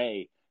right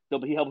away. They'll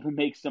be able to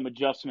make some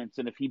adjustments,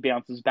 and if he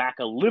bounces back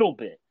a little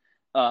bit,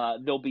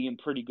 they'll be in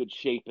pretty good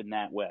shape in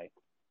that way.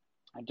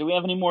 Do we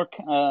have any more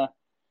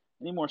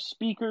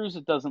speakers?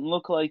 It doesn't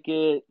look like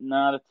it.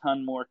 Not a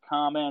ton more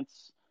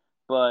comments,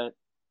 but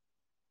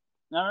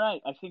all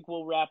right. I think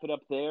we'll wrap it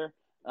up there.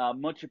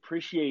 Much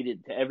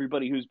appreciated to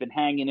everybody who's been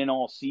hanging in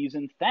all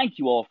season. Thank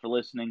you all for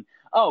listening.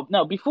 Oh,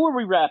 no, before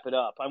we wrap it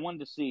up, I wanted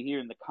to see here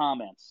in the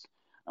comments.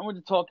 I wanted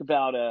to talk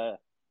about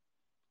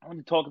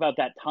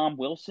that Tom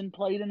Wilson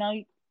play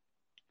tonight.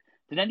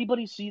 Did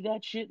anybody see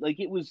that shit? Like,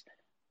 it was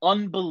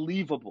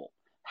unbelievable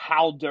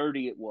how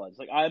dirty it was.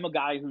 Like, I'm a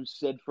guy who's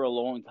said for a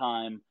long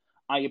time,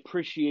 I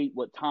appreciate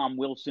what Tom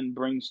Wilson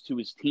brings to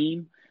his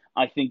team.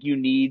 I think you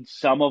need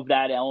some of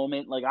that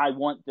element. Like, I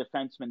want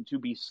defensemen to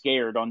be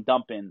scared on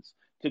dump-ins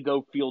to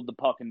go field the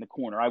puck in the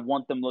corner. I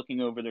want them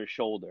looking over their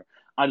shoulder.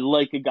 I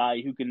like a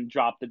guy who can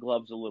drop the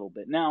gloves a little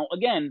bit. Now,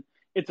 again,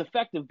 it's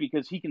effective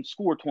because he can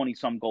score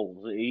 20-some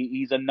goals.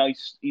 He's a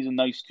nice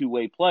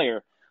two-way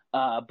player.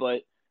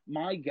 But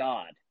my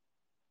God,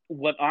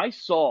 what I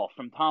saw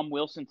from Tom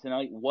Wilson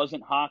tonight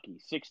wasn't hockey.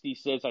 60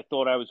 says, I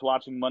thought I was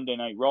watching Monday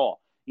Night Raw.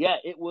 Yeah,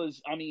 it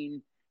was. I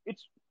mean,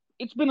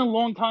 it's been a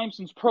long time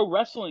since pro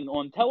wrestling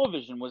on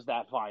television was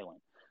that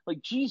violent.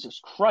 Like, Jesus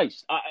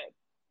Christ.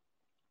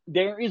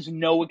 There is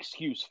no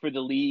excuse for the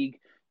league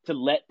to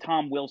let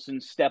Tom Wilson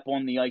step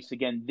on the ice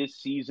again this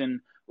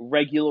season,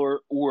 regular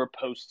or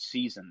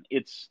postseason.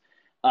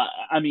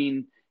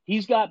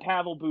 He's got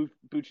Pavel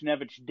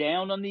Buchnevich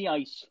down on the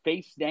ice,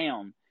 face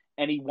down,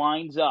 and he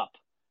winds up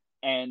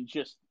and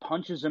just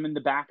punches him in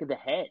the back of the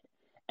head.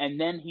 And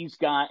then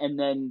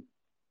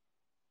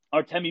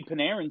Artemi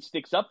Panarin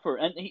sticks up for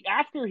it. And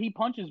after he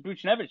punches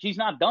Buchnevich, he's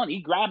not done.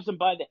 He grabs him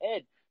by the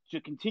head to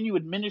continue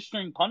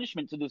administering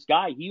punishment to this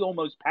guy he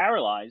almost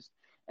paralyzed.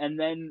 And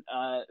then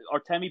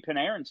Artemi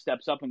Panarin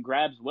steps up and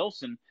grabs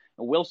Wilson.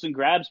 And Wilson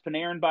grabs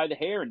Panarin by the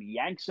hair and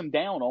yanks him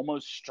down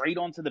almost straight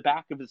onto the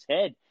back of his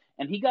head.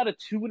 And he got a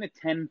 2 and a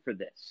 10 for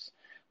this.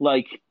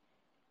 Like,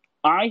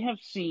 I have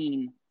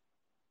seen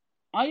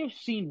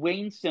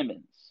Wayne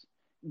Simmons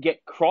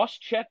get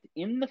cross-checked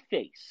in the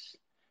face,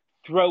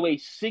 throw a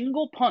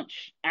single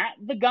punch at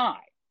the guy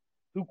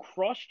who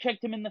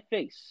cross-checked him in the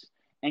face,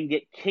 and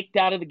get kicked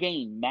out of the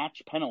game,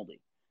 match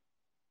penalty.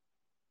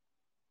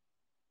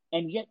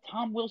 And yet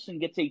Tom Wilson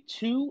gets a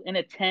 2 and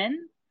a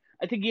 10.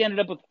 I think he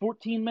ended up with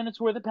 14 minutes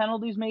worth of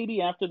penalties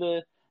maybe after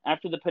the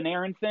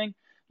Panarin thing.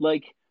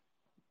 Like,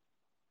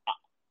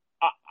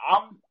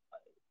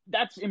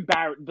 that's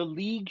embarrassing. The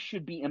league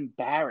should be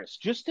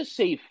embarrassed just to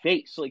save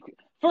face. Like,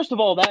 first of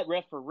all, that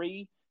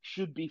referee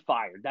should be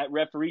fired. That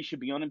referee should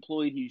be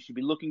unemployed. He should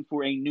be looking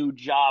for a new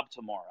job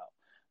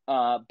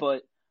tomorrow.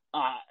 But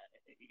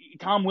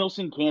Tom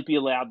Wilson can't be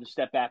allowed to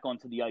step back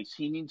onto the ice.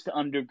 He needs to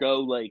undergo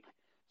like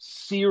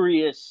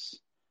serious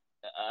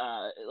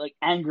like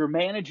anger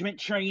management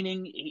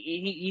training.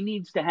 He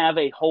needs to have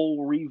a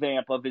whole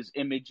revamp of his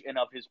image and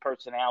of his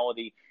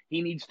personality.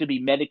 He needs to be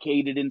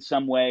medicated in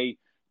some way.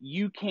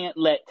 You can't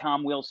let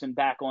Tom Wilson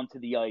back onto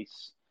the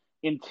ice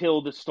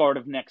until the start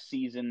of next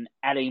season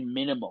at a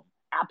minimum,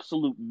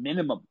 absolute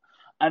minimum.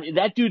 I mean,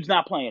 that dude's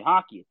not playing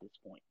hockey at this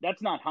point.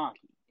 That's not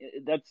hockey.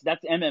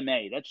 That's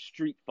MMA. That's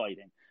street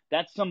fighting.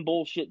 That's some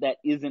bullshit that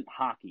isn't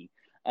hockey.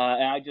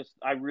 And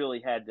I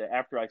really had to,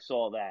 after I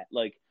saw that,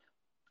 like,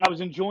 I was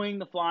enjoying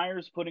the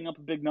Flyers putting up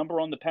a big number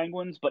on the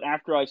Penguins, but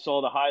after I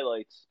saw the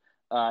highlights,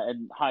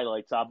 and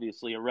highlights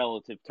obviously a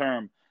relative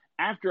term,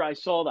 after I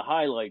saw the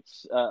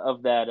highlights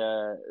of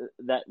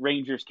that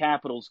Rangers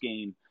Capitals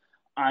game,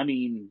 I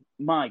mean,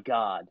 my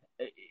God,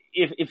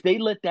 if they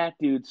let that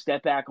dude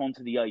step back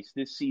onto the ice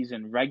this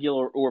season,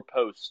 regular or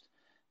post,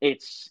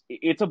 it's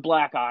a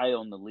black eye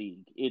on the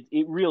league.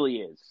 It really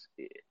is.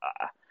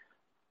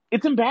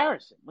 It's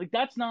embarrassing. Like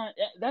that's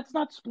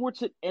not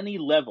sports at any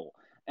level.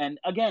 And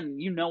again,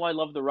 I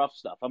love the rough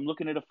stuff. I'm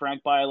looking at a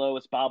Frank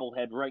Bialowas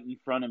bobblehead right in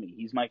front of me.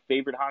 He's my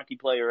favorite hockey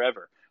player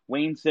ever.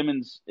 Wayne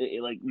Simmons,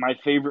 like my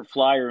favorite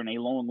Flyer in a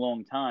long,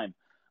 long time.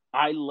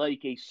 I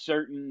like a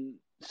certain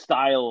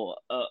style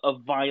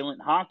of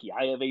violent hockey.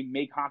 I have a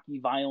 "Make Hockey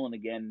Violent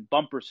Again"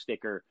 bumper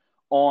sticker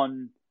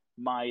on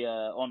my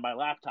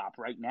laptop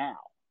right now.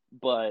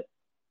 But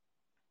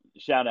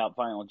shout out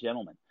Violent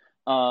Gentlemen.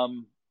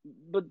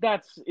 But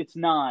it's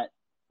not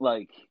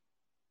like.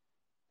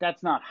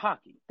 That's not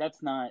hockey. That's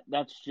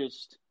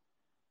just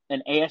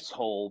an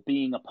asshole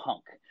being a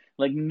punk.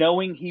 Like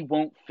knowing he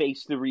won't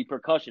face the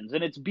repercussions.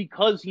 And it's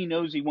because he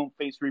knows he won't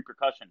face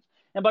repercussions.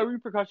 And by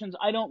repercussions,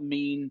 I don't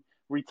mean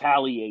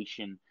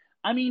retaliation.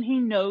 I mean, he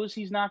knows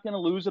he's not going to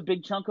lose a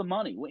big chunk of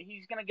money.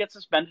 He's going to get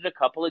suspended a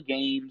couple of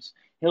games.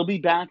 He'll be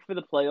back for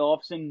the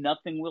playoffs and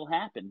nothing will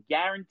happen.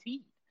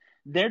 Guaranteed.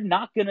 They're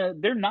not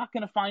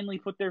gonna finally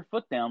put their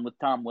foot down with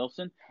Tom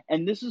Wilson.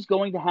 And this is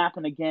going to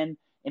happen again.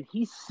 And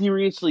he's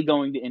seriously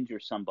going to injure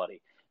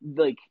somebody.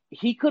 Like,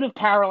 he could have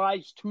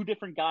paralyzed two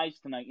different guys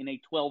tonight in a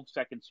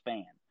 12-second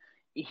span.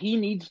 He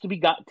needs to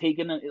be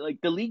taken. Like,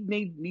 the league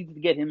needs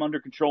to get him under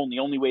control, and the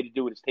only way to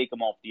do it is take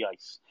him off the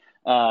ice.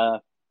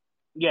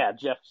 Yeah,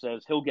 Jeff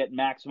says he'll get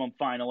maximum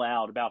fine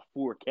allowed, about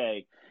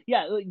 $4,000.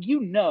 Yeah, they're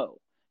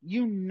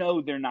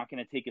not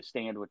going to take a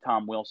stand with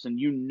Tom Wilson.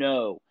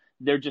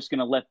 They're just going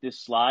to let this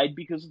slide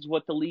because it's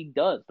what the league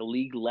does. The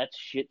league lets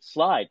shit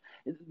slide.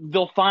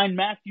 They'll find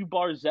Matthew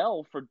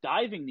Barzal for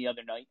diving the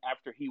other night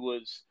after he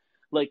was,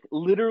 like,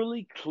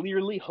 literally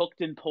clearly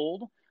hooked and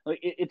pulled. Like,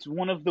 it's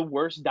one of the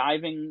worst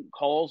diving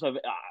calls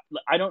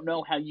I don't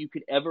know how you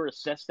could ever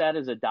assess that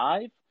as a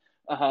dive.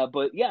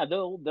 But yeah,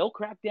 they'll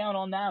crack down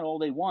on that all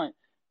they want.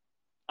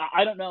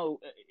 I don't know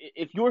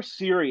if you're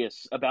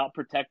serious about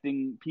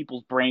protecting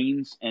people's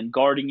brains and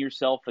guarding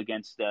yourself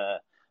against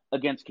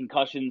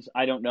concussions.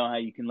 I don't know how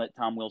you can let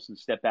Tom Wilson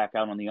step back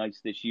out on the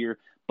ice this year,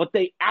 but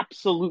they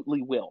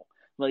absolutely will.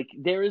 Like,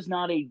 there is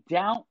not a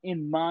doubt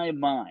in my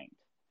mind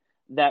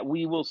that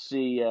we will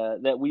see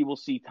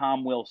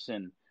Tom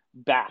Wilson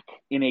back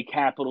in a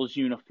Capitals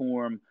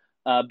uniform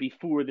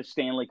before the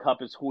Stanley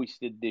Cup is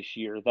hoisted this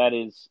year. That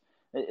is,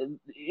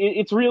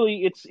 it's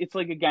really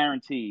like a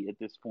guarantee at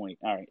this point.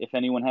 All right, if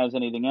anyone has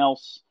anything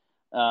else,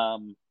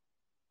 then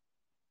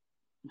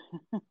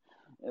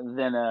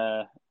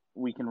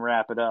we can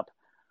wrap it up.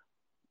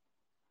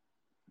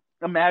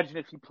 Imagine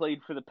if he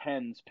played for the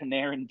Pens,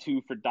 Panarin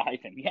 2 for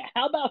diving. Yeah,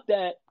 how about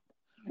that?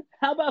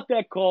 How about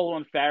that call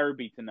on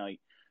Farabee tonight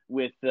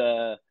with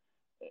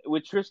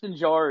Tristan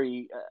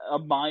Jarry a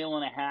mile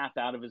and a half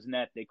out of his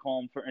net? They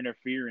call him for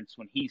interference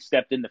when he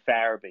stepped into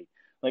Farabee.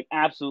 Like,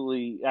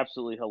 absolutely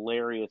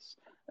hilarious.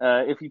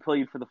 If he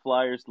played for the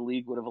Flyers, the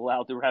league would have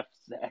allowed the refs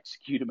to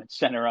execute him at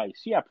center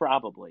ice. Yeah,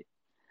 probably.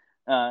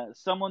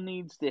 Someone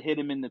needs to hit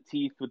him in the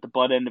teeth with the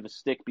butt end of a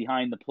stick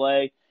behind the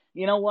play.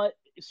 You know what?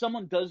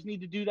 Someone does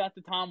need to do that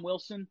to Tom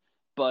Wilson,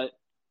 but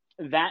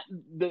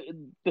the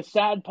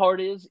sad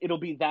part is it'll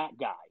be that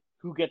guy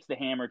who gets the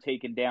hammer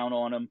taken down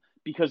on him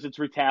because it's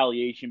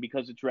retaliation,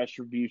 because it's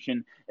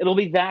retribution. It'll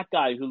be that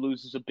guy who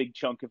loses a big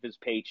chunk of his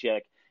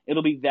paycheck.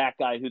 It'll be that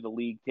guy who the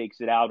league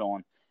takes it out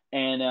on.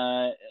 And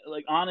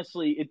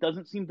honestly, it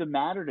doesn't seem to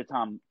matter to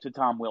Tom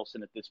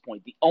Wilson at this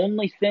point. The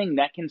only thing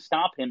that can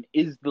stop him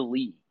is the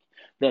league.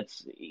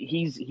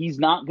 He's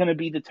not going to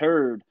be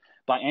deterred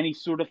by any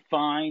sort of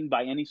fine,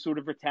 by any sort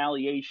of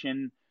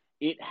retaliation.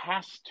 It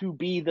has to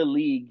be the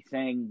league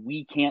saying,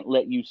 we can't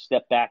let you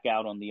step back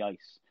out on the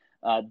ice.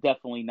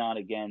 Definitely not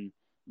again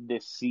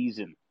this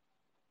season.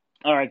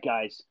 All right,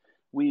 guys,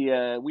 we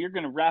are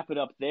going to wrap it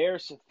up there.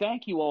 So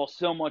thank you all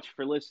so much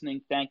for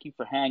listening. Thank you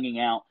for hanging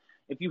out.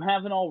 If you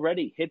haven't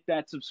already, hit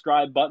that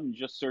subscribe button.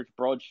 Just search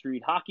Broad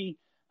Street Hockey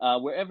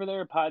wherever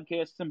there are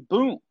podcasts, and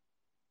boom,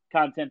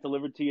 content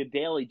delivered to you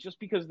daily. Just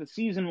because the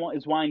season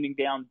is winding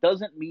down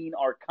doesn't mean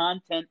our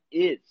content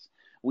is.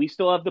 We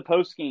still have the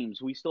post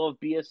games. We still have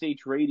BSH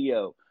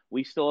Radio.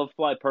 We still have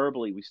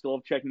Flyperbole. We still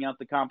have checking out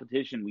the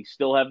competition. We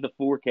still have the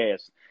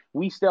forecast.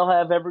 We still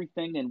have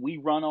everything, and we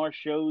run our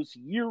shows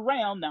year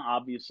round. Now,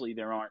 obviously,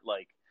 there aren't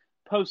like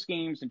post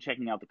games and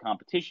checking out the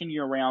competition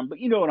year round, but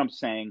you know what I'm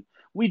saying.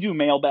 We do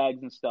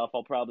mailbags and stuff.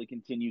 I'll probably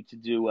continue to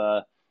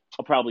do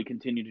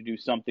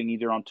something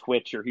either on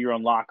Twitch or here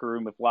on Locker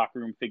Room if Locker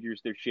Room figures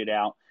their shit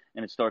out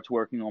and it starts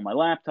working on my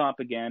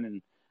laptop again.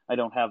 And I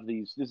don't have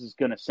these. This is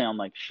gonna sound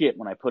like shit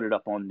when I put it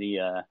up on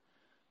the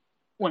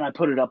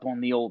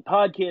old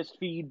podcast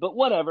feed, but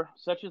whatever.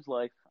 Such is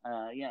life.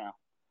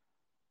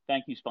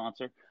 Thank you,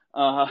 sponsor.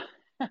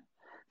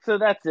 So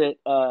that's it.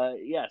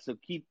 So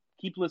keep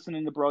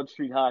listening to Broad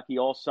Street Hockey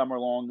all summer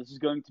long. This is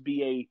going to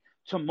be a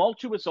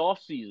tumultuous off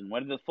season.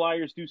 Whether the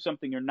Flyers do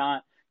something or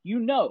not,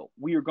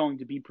 we are going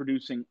to be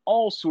producing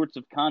all sorts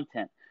of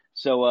content.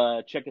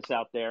 So check us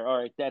out there. All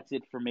right, that's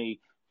it for me.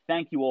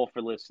 Thank you all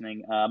for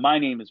listening. My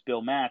name is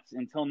Bill Matz.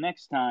 Until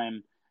next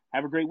time,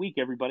 have a great week,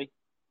 everybody.